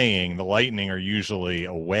playing. The Lightning are usually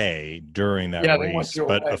away during that race.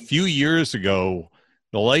 But a few years ago,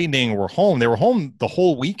 the Lightning were home. They were home the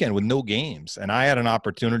whole weekend with no games. And I had an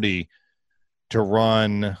opportunity to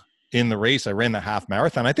run in the race. I ran the half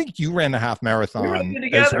marathon. I think you ran the half marathon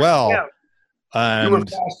as well. Yeah. You were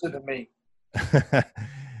faster than me.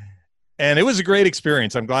 And it was a great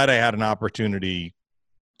experience. I'm glad I had an opportunity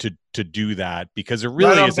to do that, because it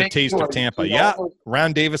really is a taste of Tampa. Yeah,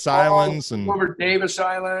 around Davis Islands. And over Davis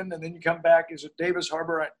Island, and then you come back. Is it Davis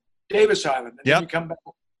Harbor? Davis Island. And then you come back.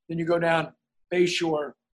 Then you go down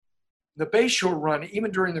Bayshore. The Bayshore run, even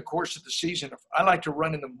during the course of the season, I like to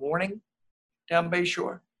run in the morning down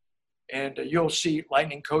Bayshore. And you'll see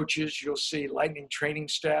Lightning coaches, you'll see Lightning training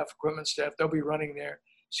staff, equipment staff. They'll be running there.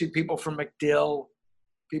 See people from MacDill,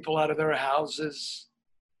 people out of their houses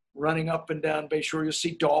running up and down Bayshore. You'll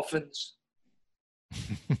see dolphins.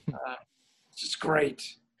 It's just great.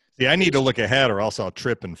 See, I need to look ahead or else I'll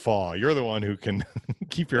trip and fall. You're the one who can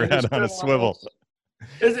keep your head on a swivel.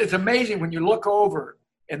 It's amazing when you look over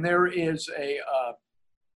and there is a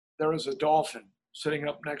dolphin sitting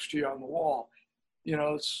up next to you on the wall.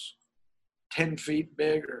 It's 10 feet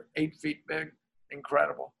big or 8 feet big.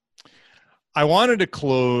 Incredible. I wanted to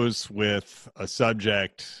close with a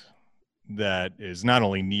subject that is not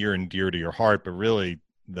only near and dear to your heart, but really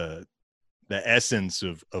the the essence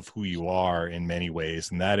of who you are in many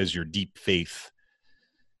ways, and that is your deep faith.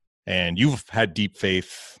 And you've had deep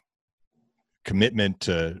faith, commitment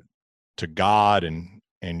to God,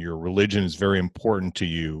 and your religion is very important to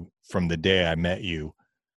you from the day I met you.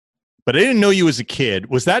 But I didn't know you as a kid.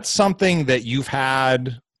 Was that something that you've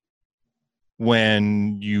had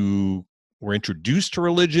when you were introduced to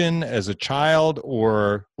religion as a child,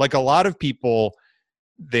 or like a lot of people,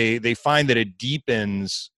 they find that it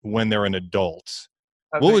deepens when they're an adult?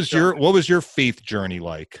 What was your faith journey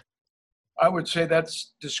like? I would say that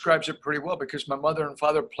describes it pretty well, because my mother and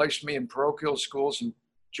father placed me in parochial schools in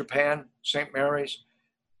Japan, St. Mary's,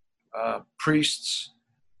 priests,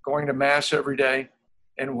 going to mass every day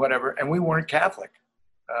and whatever. And we weren't Catholic.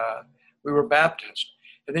 We were Baptist.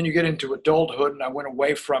 And then you get into adulthood, and I went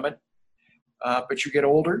away from it. But you get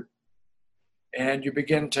older, and you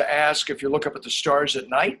begin to ask, if you look up at the stars at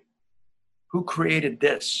night, who created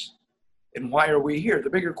this? And why are we here? The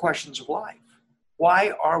bigger questions of life.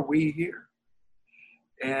 Why are we here?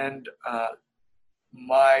 And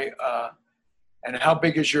and how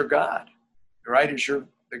big is your God? Right? Is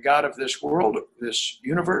the God of this world, this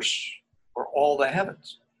universe, or all the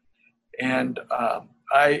heavens? And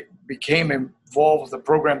I became involved with a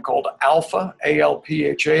program called Alpha,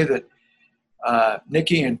 ALPHA, that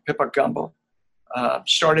Nikki and Pippa Gumbo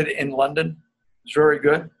started in London. It was very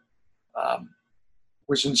good.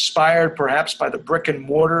 Was inspired perhaps by the brick and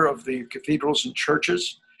mortar of the cathedrals and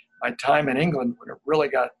churches. My time in England, when it really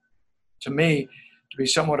got to me to be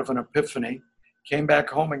somewhat of an epiphany. Came back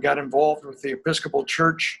home and got involved with the Episcopal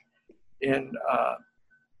Church in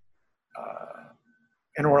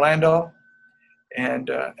Orlando, and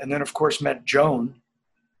then of course met Joan,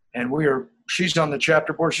 and she's on the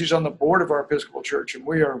chapter board. She's on the board of our Episcopal Church, and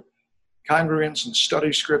we are congregants and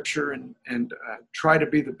study Scripture and try to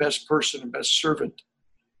be the best person and best servant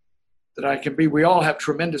that I can be. We all have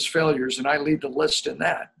tremendous failures, and I lead the list in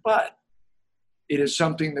that. But it is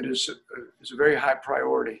something that is a very high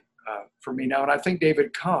priority for me now. And I think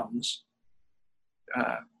David comes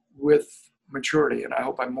with maturity, and I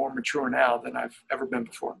hope I'm more mature now than I've ever been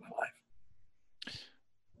before in my life.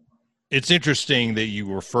 It's interesting that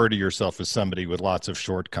you refer to yourself as somebody with lots of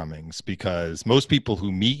shortcomings, because most people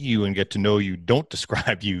who meet you and get to know you don't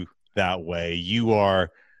describe you that way. You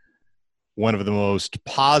are one of the most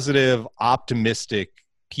positive, optimistic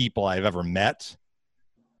people I've ever met,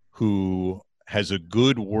 who has a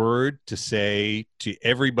good word to say to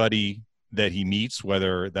everybody that he meets,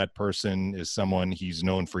 whether that person is someone he's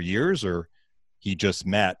known for years or he just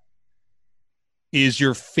met. Is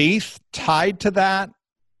your faith tied to that?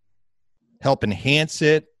 Help enhance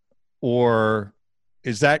it? Or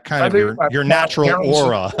is that kind of your natural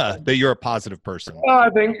aura that you're a positive person? Well, I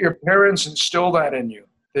think your parents instill that in you,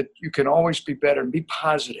 that you can always be better and be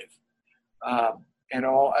positive.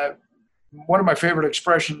 One of my favorite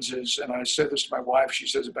expressions is, and I said this to my wife, she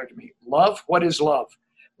says it back to me, love. What is love?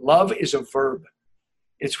 Love is a verb.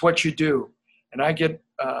 It's what you do. And I get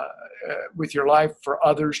with your life for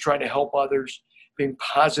others, trying to help others, being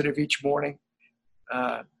positive each morning.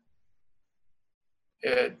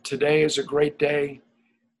 Today is a great day.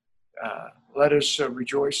 Let us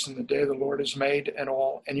rejoice in the day the Lord has made and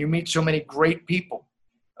all. And you meet so many great people.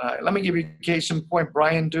 Let me give you a case in point.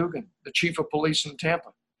 Brian Dugan, the chief of police in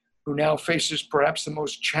Tampa, who now faces perhaps the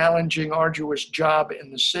most challenging, arduous job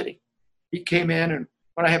in the city. He came in, and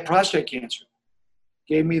when I had prostate cancer,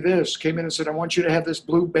 gave me this, came in and said, I want you to have this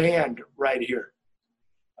blue band right here.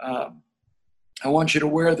 I want you to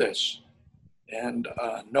wear this. And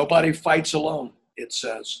nobody fights alone, it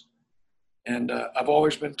says. And I've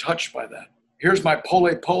always been touched by that. Here's my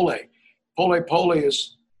pole pole. Pole pole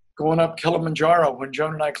is going up Kilimanjaro when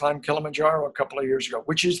Joan and I climbed Kilimanjaro a couple of years ago,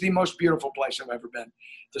 which is the most beautiful place I've ever been.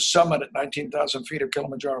 The summit at 19,000 feet of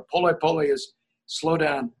Kilimanjaro. Pole pole is slow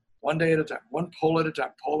down, one day at a time, one pole at a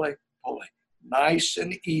time, pole pole. Nice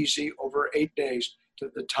and easy over 8 days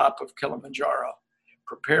to the top of Kilimanjaro.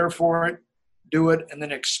 Prepare for it, do it, and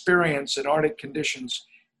then experience in Arctic conditions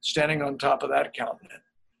standing on top of that continent.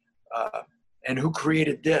 And who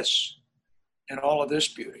created this and all of this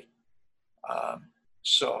beauty?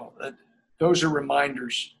 So those are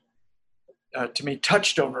reminders to me,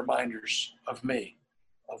 touchstone reminders of me,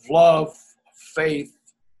 of love, of faith,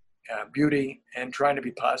 beauty, and trying to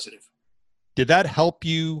be positive. Did that help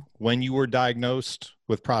you when you were diagnosed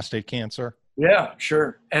with prostate cancer? Yeah,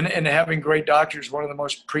 sure. And having great doctors, one of the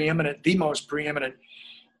most preeminent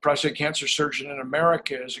prostate cancer surgeon in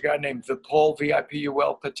America is a guy named Vipul,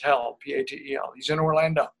 V-I-P-U-L, Patel, P-A-T-E-L. He's in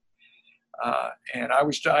Orlando. And I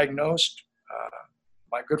was diagnosed.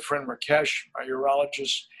 My good friend Rakesh, my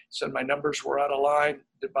urologist, said my numbers were out of line,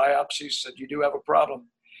 did biopsies, said you do have a problem.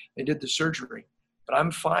 They did the surgery, but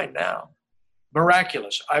I'm fine now.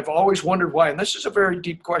 Miraculous. I've always wondered why, and this is a very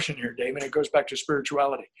deep question here, Dave, and it goes back to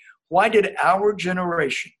spirituality. Why did our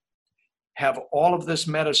generation have all of this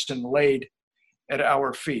medicine laid at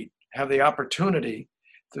our feet, have the opportunity,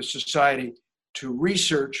 the society, to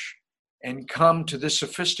research and come to this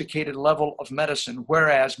sophisticated level of medicine,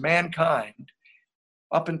 whereas mankind,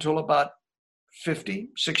 up until about 50,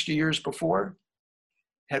 60 years before,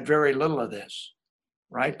 had very little of this,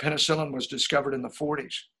 right? Penicillin was discovered in the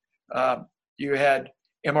 40s. You had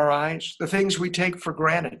MRIs, the things we take for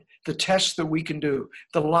granted, the tests that we can do,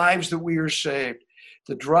 the lives that we are saved,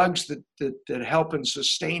 the drugs that help and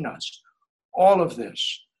sustain us, all of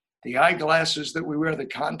this, the eyeglasses that we wear, the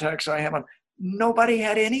contacts I have on, nobody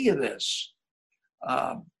had any of this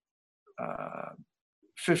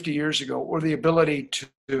 50 years ago, or the ability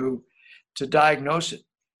to diagnose it.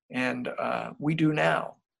 And we do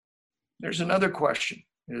now. There's another question,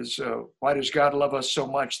 is why does God love us so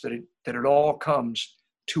much that it all comes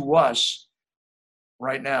to us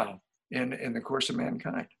right now in the course of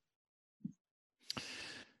mankind?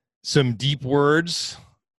 Some deep words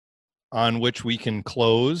on which we can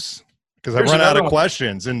close, because I've run out of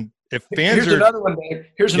questions. And if fans Here's another one, Dave.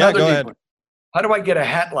 Here's another deep one. How do I get a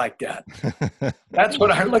hat like that? That's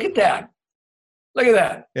what I look at that. Look at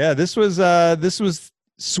that. Yeah, this was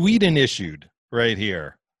Sweden issued right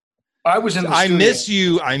here. I was in the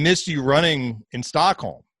studio. I miss you running in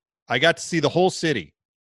Stockholm. I got to see the whole city.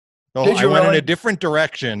 So I went in a different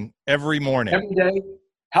direction every morning. Every day?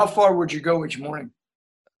 How far would you go each morning?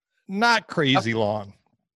 Not crazy long.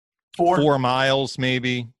 4 miles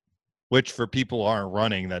maybe, which for people who aren't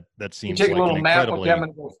running, that seems like an incredibly... You take a little map, okay, I'm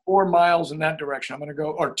going to go 4 miles in that direction. I'm going to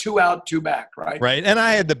go, or 2 out, 2 back, right? Right. And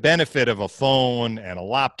I had the benefit of a phone and a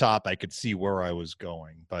laptop. I could see where I was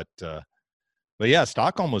going. But yeah,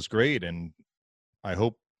 Stockholm was great. And I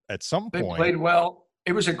hope at some point... They played well.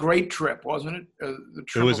 It was a great trip, wasn't it?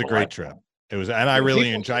 It was a great trip. It was, and I really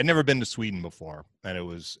enjoyed. I'd never been to Sweden before, and it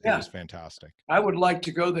was fantastic. I would like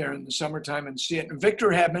to go there in the summertime and see it. And Victor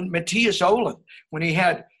Hedman, Matthias Olin, when he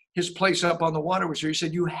had his place up on the water, was here. He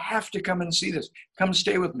said, "You have to come and see this. Come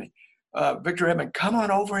stay with me." Victor Hedman, come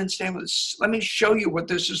on over and stay with us. Let me show you what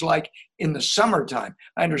this is like in the summertime.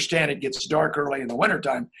 I understand it gets dark early in the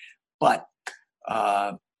wintertime, but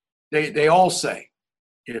they all say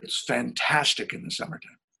it's fantastic in the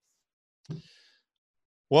summertime.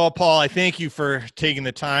 Well, Paul, I thank you for taking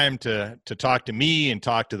the time to talk to me and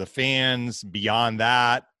talk to the fans. Beyond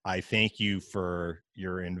that, I thank you for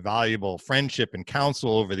your invaluable friendship and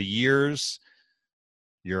counsel over the years,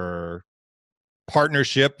 your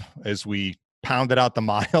partnership as we pounded out the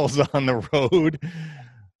miles on the road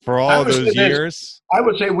for all those years. I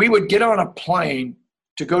would say we would get on a plane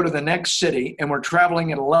to go to the next city, and we're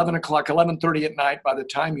traveling at 11 o'clock, 11:30 at night. By the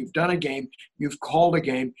time you've done a game, you've called a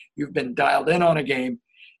game, you've been dialed in on a game.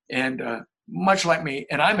 And much like me,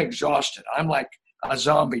 and I'm exhausted. I'm like a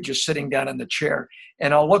zombie just sitting down in the chair.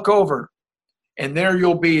 And I'll look over, and there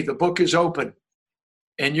you'll be. The book is open,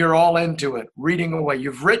 and you're all into it, reading away.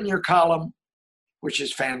 You've written your column, which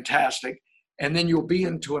is fantastic, and then you'll be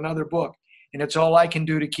into another book. And it's all I can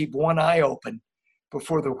do to keep one eye open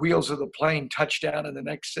before the wheels of the plane touch down in the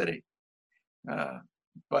next city.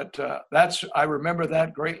 But I remember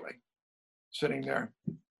that greatly, sitting there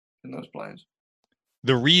in those planes.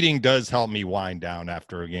 The reading does help me wind down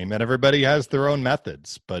after a game, and everybody has their own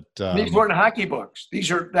methods. But these weren't hockey books.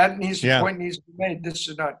 Point needs to be made. This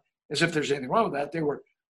is not as if there's anything wrong with that. They were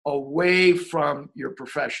away from your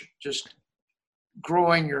profession, just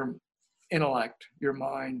growing your intellect, your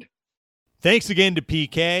mind. Thanks again to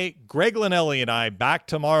PK. Greg Linnelli and I back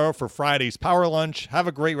tomorrow for Friday's Power Lunch. Have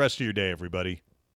a great rest of your day, everybody.